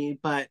styles for me.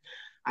 But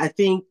I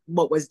think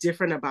what was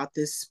different about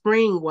this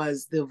spring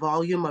was the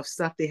volume of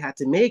stuff they had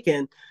to make.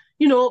 And,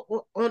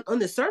 on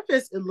the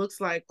surface, it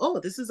looks like, oh,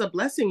 this is a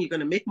blessing. You're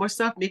going to make more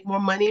stuff, make more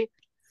money.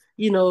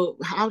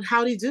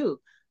 How do you do?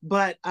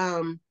 But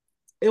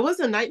it was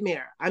a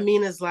nightmare. I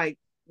mean, it's like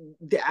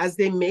as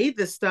they made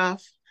the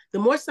stuff, the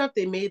more stuff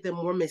they made, the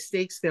more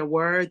mistakes there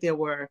were. There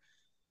were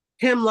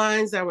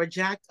hemlines that were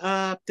jacked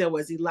up. There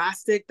was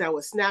elastic that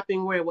was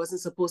snapping where it wasn't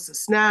supposed to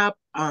snap.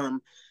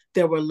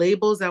 There were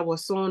labels that were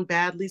sewn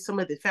badly. Some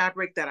of the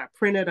fabric that I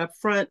printed up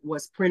front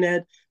was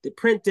printed. The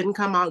print didn't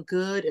come out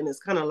good. And it's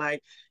kind of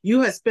like,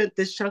 you have spent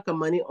this chunk of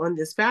money on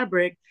this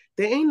fabric.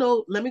 There ain't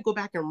no, let me go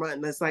back and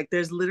run. It's like,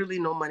 there's literally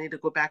no money to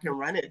go back and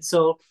run it.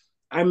 So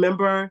I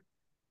remember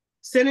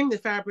sending the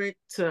fabric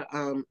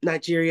to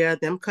Nigeria,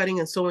 them cutting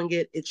and sewing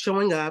it,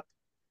 showing up,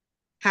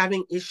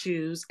 having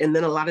issues, and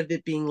then a lot of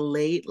it being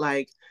late.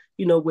 Like,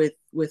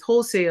 with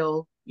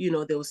wholesale,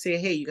 they'll say,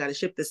 hey, you got to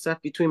ship this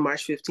stuff between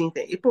March 15th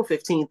and April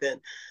 15th.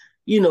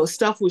 And,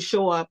 stuff would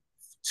show up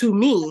to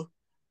me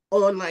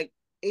on like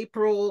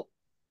April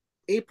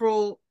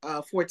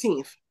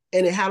 14th.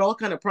 And it had all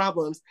kind of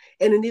problems,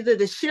 and it needed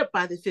to ship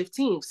by the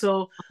 15th.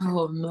 So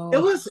oh no, it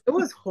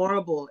was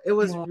horrible. It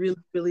was really,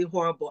 really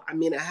horrible. I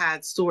mean, I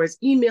had stores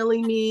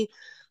emailing me,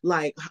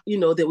 like, they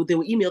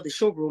would email the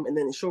showroom, and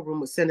then the showroom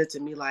would send it to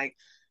me like,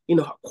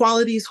 her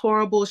quality is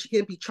horrible. She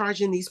can't be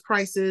charging these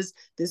prices.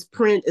 This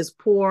print is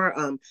poor.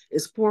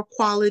 It's poor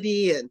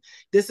quality, and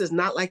this is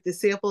not like the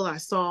sample I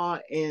saw.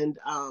 And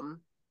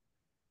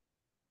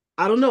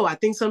I don't know. I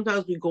think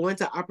sometimes we go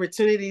into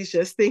opportunities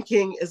just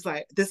thinking it's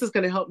like, this is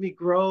going to help me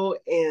grow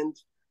and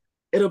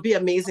it'll be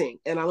amazing.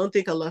 And I don't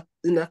think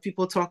enough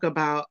people talk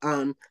about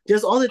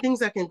just all the things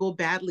that can go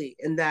badly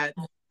and that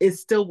it's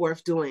still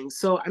worth doing.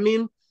 So, I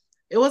mean,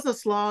 it was a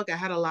slog. I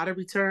had a lot of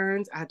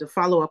returns. I had to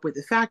follow up with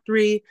the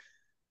factory.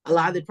 A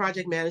lot of the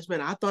project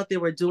management I thought they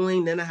were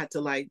doing. Then I had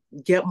to like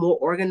get more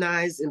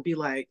organized and be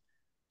like,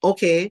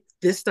 okay,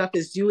 this stuff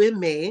is due in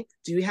May.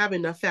 Do you have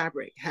enough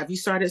fabric? Have you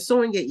started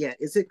sewing it yet?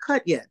 Is it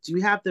cut yet? Do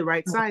you have the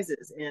right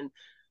sizes? And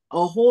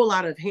a whole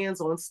lot of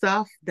hands-on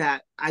stuff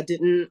that I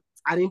didn't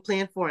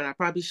plan for, and I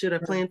probably should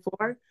have planned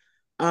for.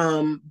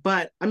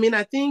 But I mean,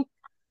 I think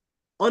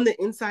on the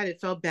inside,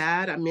 it felt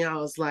bad. I mean, I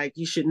was like,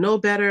 you should know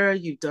better.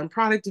 You've done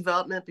product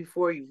development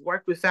before. You've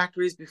worked with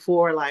factories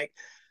before. Like,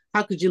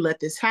 how could you let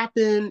this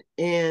happen?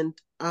 And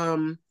I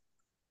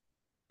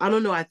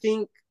don't know. I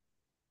think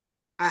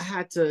I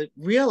had to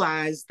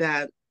realize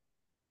that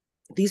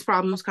these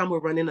problems come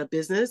with running a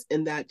business,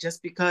 and that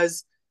just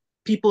because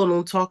people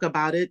don't talk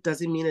about it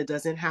doesn't mean it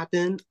doesn't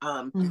happen.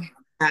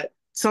 That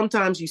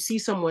sometimes you see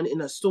someone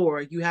in a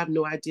store, you have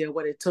no idea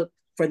what it took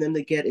for them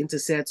to get into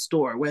said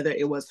store, whether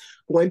it was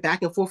going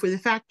back and forth with the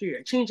factory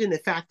or changing the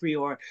factory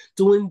or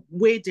doing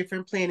way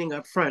different planning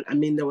up front. I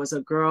mean, there was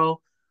a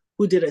girl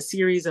who did a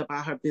series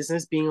about her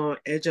business being on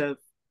edge of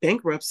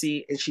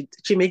bankruptcy, and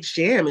she makes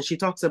jam, and she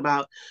talks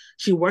about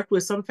she worked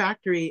with some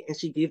factory and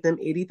she gave them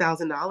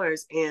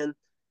 $80,000, and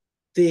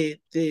the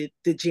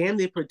jam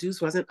they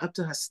produced wasn't up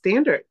to her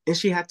standard, and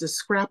she had to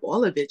scrap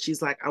all of it.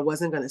 She's like, I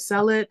wasn't going to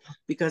sell it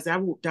because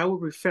that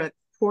would reflect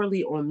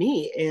poorly on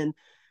me. And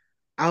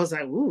I was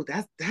like, ooh,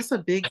 that's a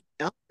big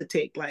L to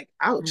take. Like,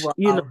 ouch, Wow.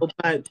 you know.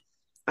 But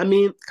I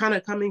mean, kind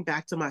of coming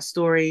back to my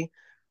story,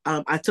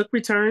 I took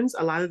returns.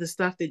 A lot of the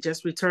stuff they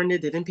just returned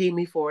it. They didn't pay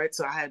me for it,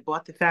 so I had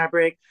bought the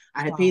fabric.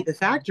 I had paid the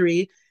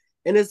factory,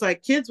 and it's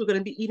like, kids were going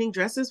to be eating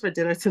dresses for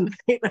dinner tonight.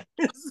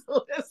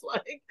 So it's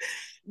like,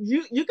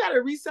 you got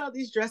to resell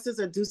these dresses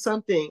or do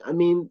something. I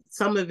mean,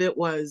 some of it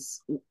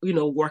was,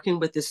 working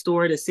with the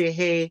store to say,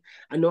 hey,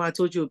 I know I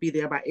told you it would be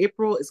there by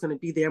April. It's going to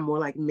be there more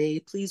like May.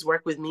 Please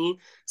work with me.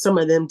 Some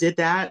of them did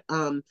that.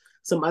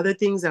 Some other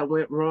things that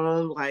went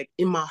wrong, like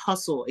in my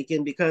hustle,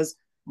 again, because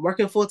I'm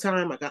working full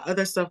time, I got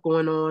other stuff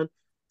going on.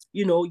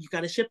 You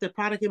got to ship the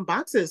product in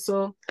boxes.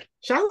 So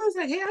Charlotte's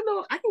like, hey, I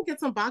know I can get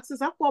some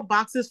boxes. I've bought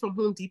boxes from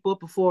Home Depot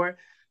before.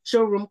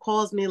 Showroom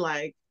calls me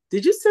like,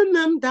 did you send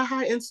them that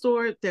high-end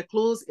store their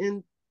clothes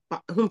in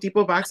Home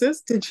Depot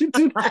boxes? Did you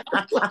do that?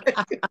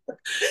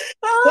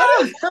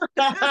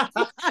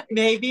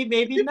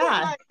 Maybe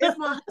not. Like, is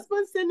my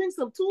husband sending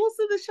some tools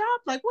to the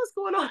shop? Like, what's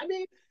going on? I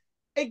mean,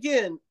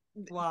 again,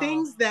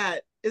 things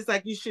that it's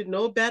like you should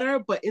know better,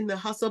 but in the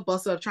hustle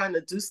bustle of trying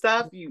to do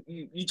stuff, you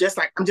just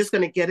like, I'm just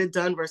gonna get it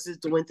done versus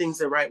doing things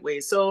the right way.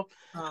 So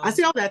I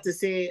say all that to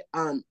say,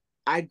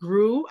 I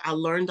grew, I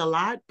learned a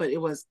lot, but it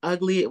was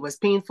ugly, it was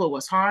painful, it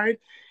was hard.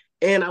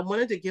 And I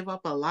wanted to give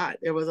up a lot.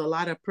 There was a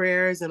lot of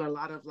prayers and a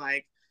lot of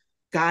like,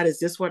 God, is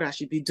this what I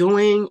should be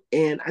doing?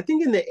 And I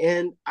think in the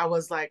end, I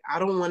was like, I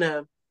don't want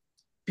to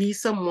be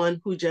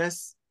someone who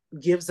just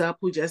gives up,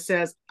 who just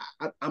says,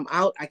 I'm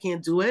out, I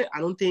can't do it. I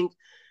don't think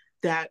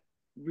that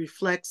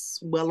reflects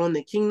well on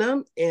the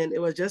kingdom. And it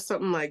was just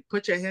something like,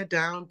 put your head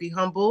down, be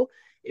humble.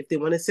 If they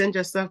want to send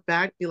your stuff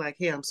back, be like,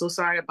 hey, I'm so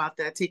sorry about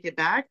that. Take it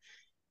back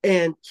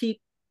and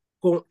keep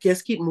going,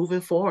 just keep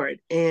moving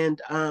forward.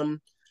 And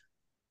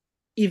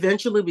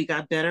eventually we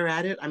got better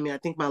at it. I mean, I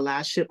think my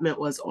last shipment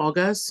was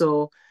August.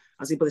 So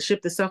I was able to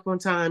ship the stuff on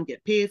time,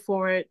 get paid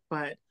for it.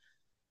 But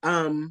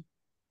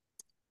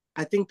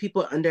I think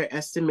people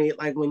underestimate,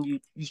 like when you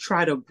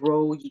try to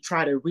grow, you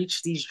try to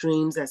reach these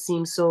dreams that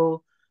seem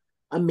so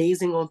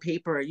amazing on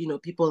paper.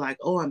 People are like,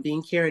 oh, I'm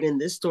being carried in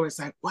this store. It's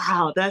like,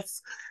 wow,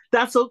 that's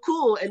so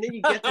cool. And then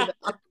you get to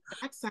the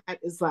backside,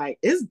 it's like,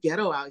 it's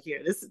ghetto out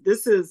here.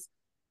 This is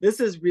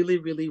really,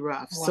 really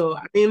rough. Wow. So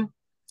I mean,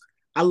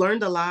 I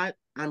learned a lot.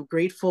 I'm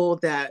grateful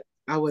that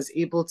I was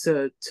able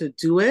to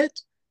do it.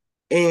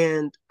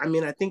 And I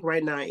mean, I think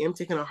right now I am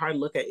taking a hard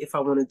look at if I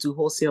want to do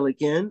wholesale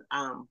again.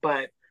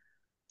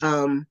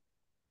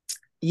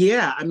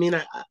 Yeah, I mean,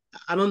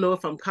 I don't know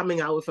if I'm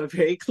coming out with a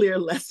very clear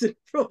lesson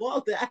from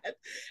all that,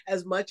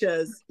 as much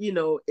as,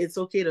 it's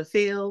okay to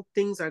fail.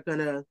 Things are going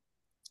to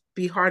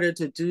be harder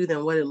to do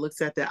than what it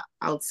looks at the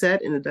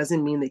outset. And it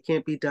doesn't mean they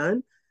can't be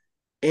done.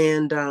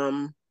 And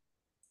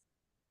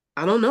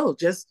I don't know,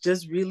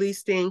 just really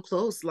staying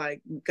close.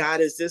 Like,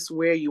 God, is this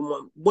what you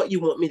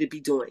want me to be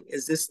doing?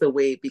 Is this the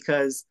way?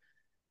 Because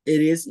it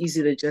is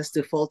easy to just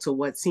default to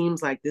what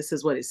seems like this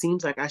is what it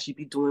seems like I should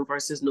be doing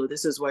versus no,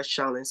 this is what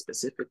Charlene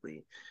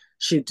specifically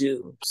should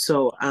do.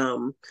 So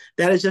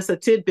that is just a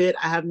tidbit.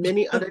 I have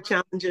many other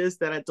challenges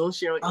that I don't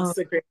share on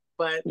Instagram,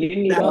 but you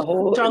need a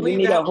whole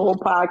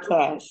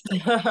podcast.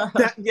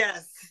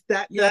 Yes,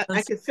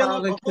 I could fill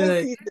up a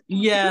whole season.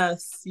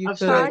 Yes, you could.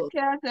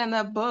 Podcast and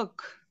a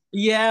book.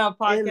 Yeah, a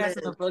podcast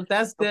and a book.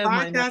 That's good. A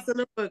podcast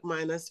and a book,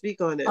 Mina.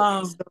 Speak on it.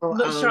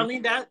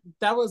 Charlene,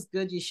 that was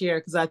good you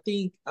shared, because I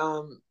think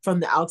from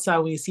the outside,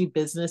 when you see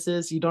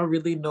businesses, you don't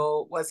really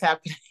know what's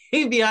happening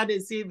behind the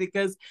scene,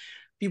 because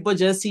people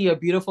just see your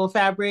beautiful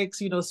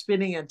fabrics,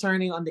 spinning and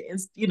turning on the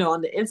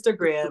on the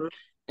Instagram. Mm-hmm.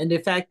 And the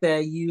fact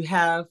that you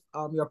have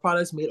your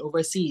products made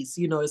overseas,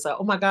 it's like,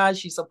 oh my gosh,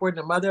 she's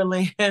supporting the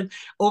motherland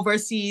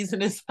overseas.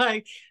 And it's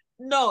like,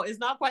 no, it's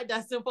not quite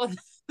that simple.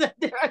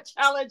 There are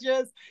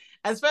challenges,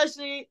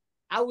 especially,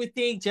 I would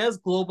think,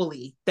 just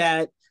globally,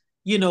 that,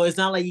 it's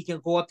not like you can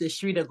go up the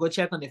street and go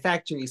check on the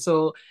factory.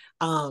 So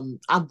I'm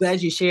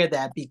glad you shared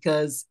that,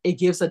 because it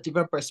gives a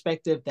different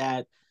perspective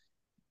that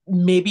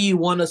maybe you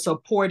want to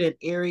support an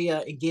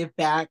area and give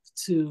back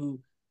to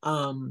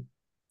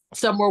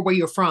somewhere where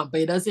you're from,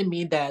 but it doesn't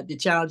mean that the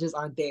challenges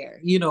aren't there,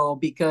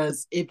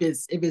 because if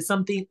it's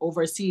something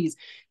overseas,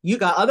 you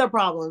got other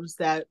problems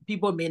that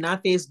people may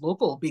not face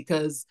local,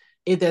 because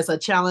if there's a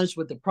challenge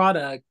with the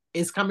product,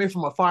 it's coming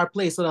from a far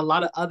place. So a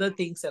lot of other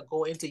things that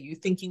go into you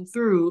thinking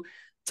through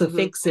to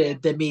fix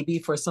it than maybe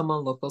for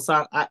someone local.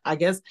 So I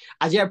guess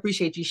I just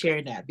appreciate you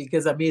sharing that,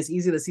 because I mean, it's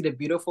easy to see the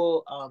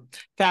beautiful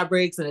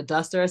fabrics and the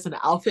dusters and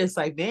the outfits.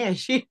 Like, man,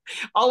 she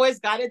always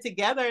got it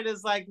together. And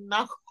it's like,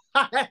 no,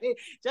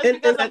 just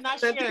because I'm not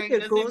sharing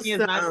doesn't mean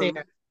it's not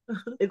there.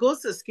 It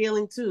goes to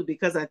scaling too,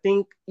 because I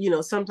think,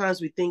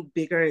 sometimes we think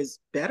bigger is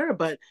better,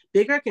 but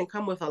bigger can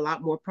come with a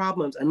lot more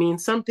problems. I mean,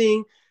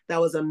 something that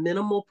was a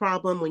minimal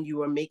problem when you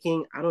were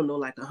making, I don't know,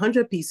 like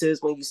 100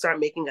 pieces, when you start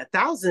making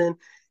 1,000,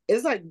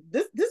 it's like,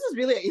 this is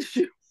really an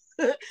issue.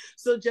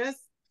 So just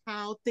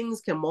how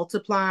things can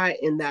multiply,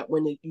 and that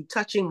when you're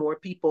touching more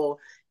people,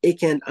 it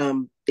can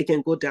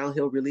go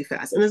downhill really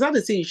fast. And it's not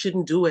to say you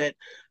shouldn't do it,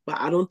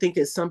 but I don't think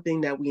it's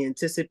something that we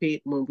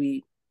anticipate when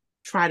we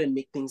try to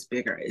make things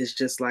bigger. It's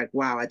just like,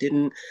 wow, I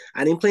didn't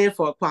plan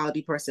for a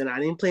quality person. I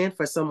didn't plan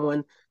for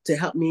someone to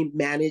help me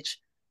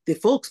manage the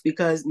folks,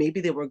 because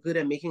maybe they were good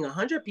at making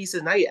 100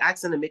 pieces. Now you're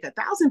asking them to make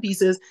 1,000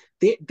 pieces.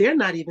 They're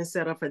not even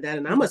set up for that.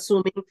 And I'm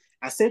assuming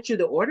I sent you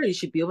the order, you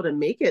should be able to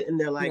make it. And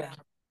they're like,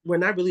 we're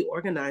not really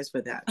organized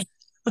for that.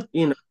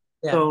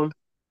 So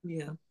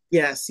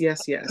yes.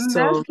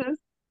 So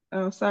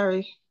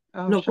sorry.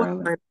 no,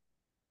 Charlotte.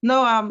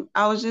 No,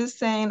 I was just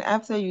saying,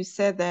 after you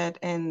said that,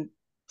 and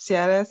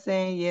Ciara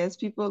saying, yes,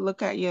 people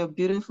look at your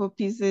beautiful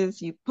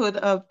pieces you put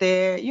up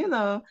there,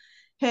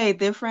 hey,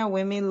 different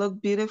women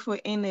look beautiful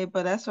in it,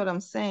 but that's what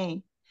I'm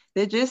saying.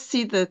 They just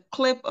see the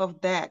clip of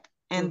that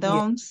and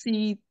don't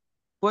see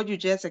what you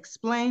just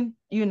explained,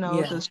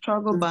 the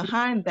struggle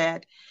behind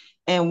that,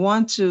 and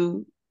want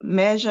to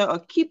measure or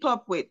keep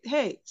up with,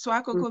 hey,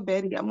 Swakoko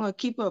Betty, I'm going to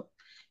keep up.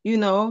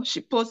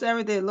 She posts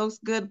every day, looks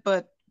good,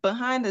 but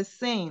behind the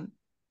scene,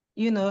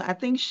 I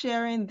think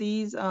sharing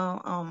these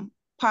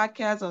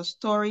podcasts or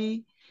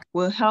story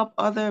will help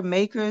other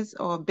makers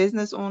or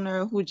business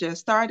owner who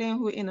just starting,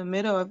 who in the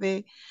middle of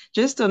it,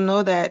 just to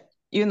know that,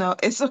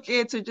 it's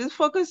okay to just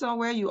focus on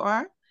where you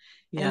are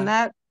and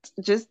not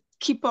just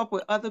keep up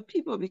with other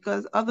people,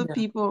 because other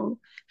people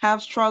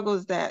have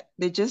struggles that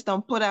they just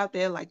don't put out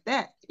there like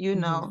that,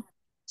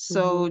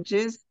 So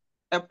just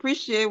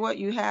appreciate what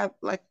you have,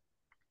 like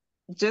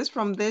just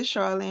from this,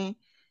 Charlene,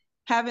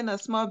 having a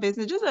small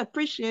business, just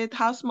appreciate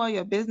how small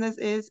your business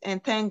is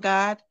and thank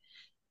God,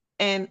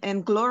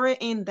 and glory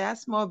in that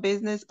small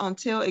business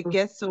until it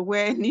gets to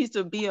where it needs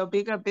to be a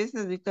bigger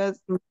business, because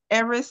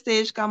every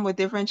stage comes with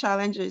different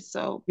challenges.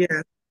 So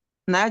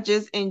not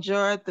just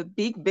enjoy the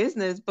big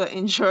business, but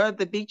enjoy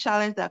the big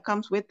challenge that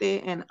comes with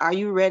it. And are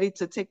you ready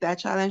to take that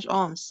challenge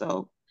on?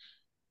 So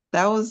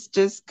that was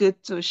just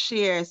good to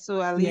share,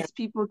 so at least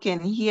people can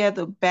hear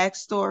the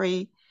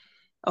backstory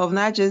of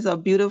not just a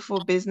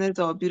beautiful business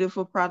or a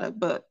beautiful product,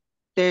 but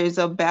there is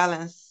a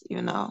balance,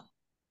 Mina,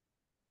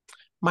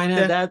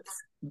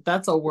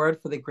 that's a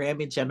word for the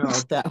Grammy General,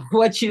 that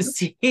what you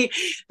see,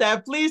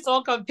 that please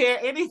don't compare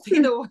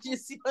anything to what you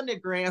see on the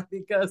gram,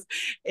 because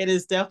it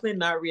is definitely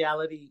not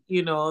reality.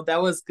 That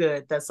was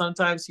good. That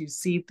sometimes you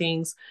see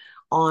things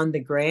on the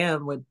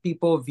gram with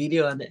people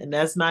video, and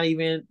that's not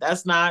even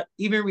it might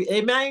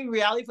even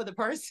reality for the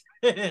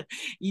person.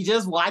 You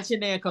just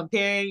watching it and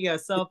comparing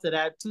yourself to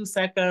that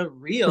 2-second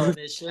reel, and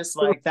it's just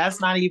like, there's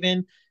not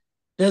even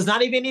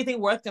anything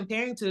worth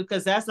comparing to,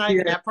 because that's not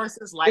even that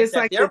person's life. It's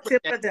like the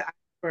tip of the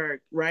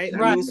iceberg, right?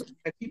 I mean,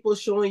 like people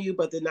showing you,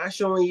 but they're not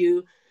showing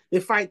you the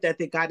fight that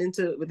they got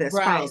into with their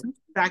spouse. The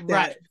fact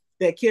that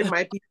that kid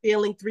might be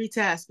failing 3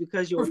 tests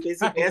because you were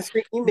busy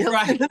answering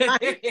emails. And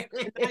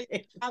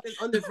your child is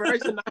on the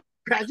verge of not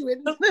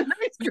graduating from the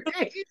 9th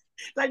grade.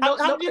 Like,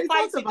 how many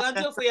fights you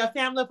gonna do for your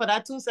family for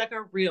that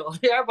 2-second reel?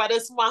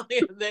 Everybody's smiling,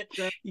 and then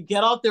you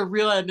get off the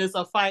reel and there's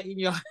a fight in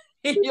your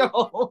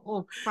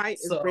home. Fight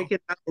is breaking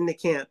out in the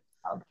camp.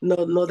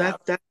 No,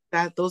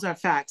 that those are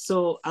facts.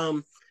 So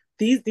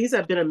these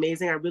have been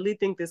amazing. I really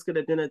think this could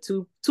have been a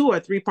two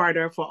or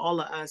three-parter for all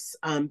of us,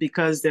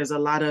 because there's a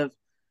lot of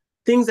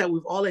things that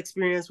we've all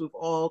experienced, we've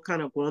all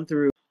kind of gone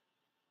through.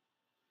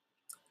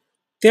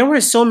 There were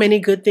so many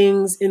good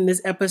things in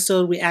this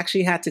episode, we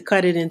actually had to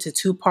cut it into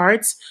 2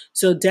 parts.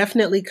 So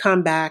definitely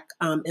come back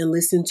and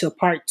listen to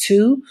part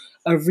 2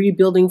 of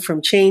Rebuilding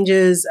from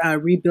Changes,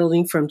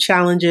 Rebuilding from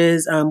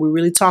Challenges. We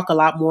really talk a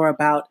lot more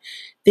about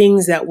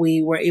things that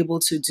we were able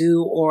to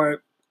do,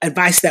 or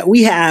advice that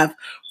we have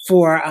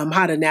for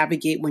how to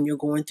navigate when you're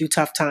going through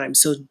tough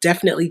times. So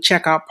definitely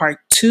check out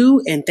part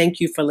 2, and thank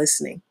you for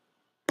listening.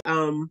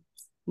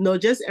 No,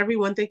 just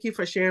everyone, thank you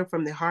for sharing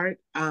from the heart.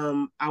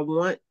 I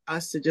want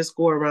us to just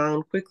go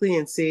around quickly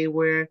and say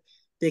where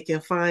they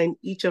can find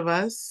each of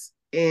us,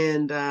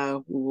 and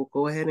we'll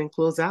go ahead and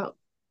close out.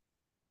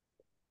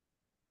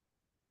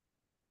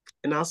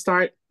 And I'll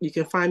start. You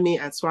can find me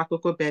at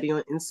Swakoko Betty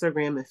on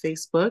Instagram and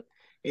Facebook.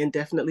 and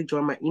definitely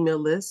join my email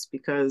list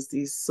because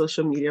these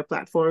social media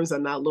platforms are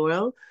not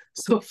loyal.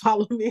 So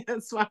follow me at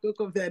Swako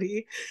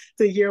Covetti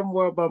to hear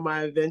more about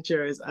my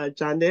adventures.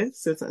 Jonde,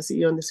 since I see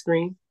you on the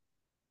screen.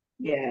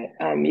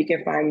 Yeah, you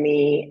can find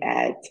me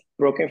at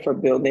Broken for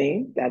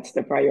Building. That's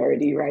the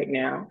priority right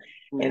now.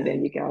 And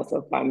then you can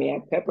also find me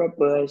at Pepper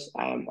Bush.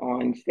 I'm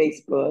on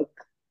Facebook,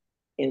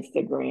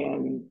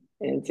 Instagram,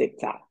 and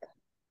TikTok.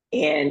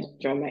 And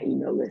join my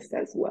email list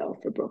as well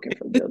for Broken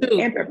for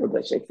Building and Pepper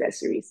Bush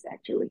accessories,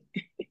 actually.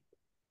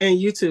 And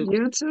YouTube.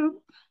 YouTube?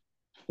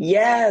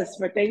 Yes,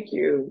 but thank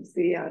you.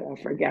 See, I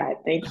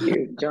forgot. Thank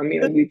you. Join me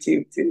on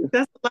YouTube too.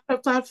 That's a lot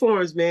of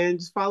platforms, man.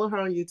 Just follow her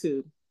on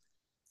YouTube.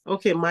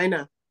 Okay,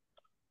 Mina.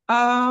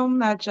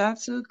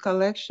 Najatu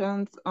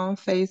Collections on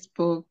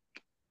Facebook,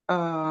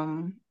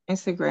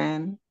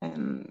 Instagram,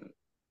 and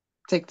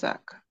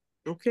TikTok.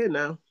 Okay,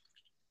 now.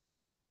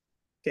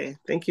 Okay,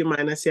 thank you,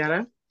 Mina.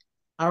 Ciara.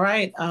 All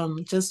right.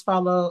 Just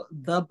follow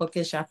The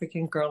Bookish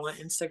African Girl on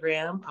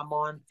Instagram. I'm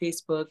on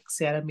Facebook,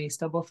 Ciara May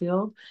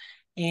Stubblefield.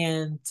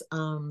 And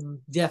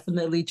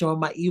definitely join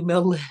my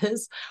email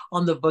list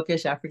on The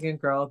Bookish African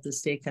Girl to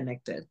stay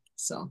connected.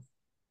 So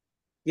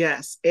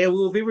yes, and we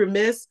will be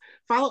remiss.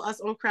 Follow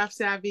us on Craft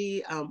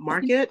Savvy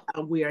Market.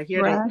 We are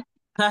here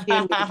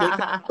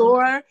to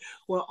store.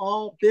 We're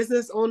all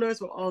business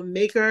owners. We're all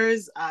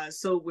makers.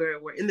 So we're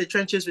in the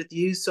trenches with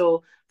you.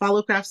 So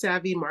follow Craft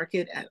Savvy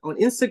Market on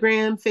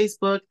Instagram,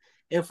 Facebook,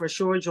 and for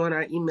sure join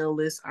our email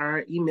list.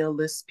 Our email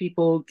list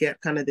people get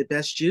kind of the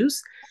best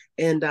juice.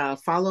 And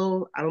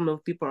follow. I don't know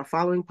if people are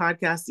following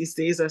podcasts these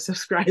days or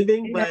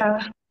subscribing,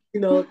 but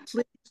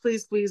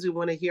please, we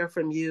want to hear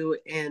from you.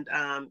 And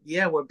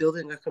we're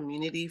building a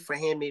community for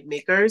handmade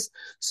makers.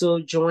 So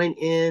join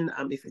in.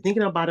 If you're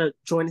thinking about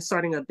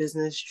starting a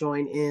business,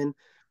 join in.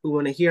 We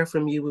want to hear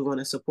from you. We want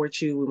to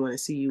support you. We want to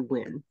see you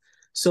win.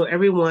 So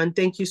everyone,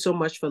 thank you so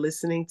much for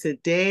listening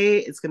today.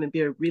 It's going to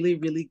be a really,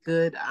 really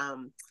good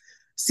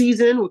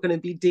season. We're going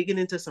to be digging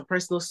into some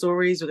personal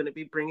stories. We're going to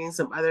be bringing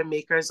some other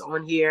makers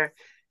on here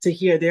to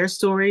hear their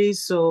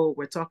stories. So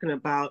we're talking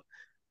about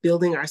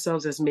building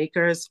ourselves as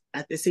makers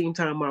at the same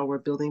time while we're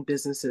building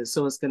businesses.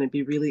 So it's going to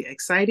be really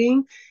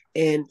exciting.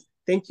 And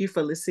thank you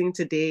for listening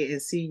today,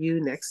 and see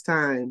you next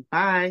time.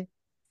 Bye.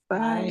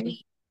 Bye.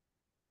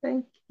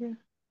 Thank you.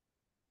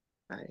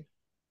 Bye.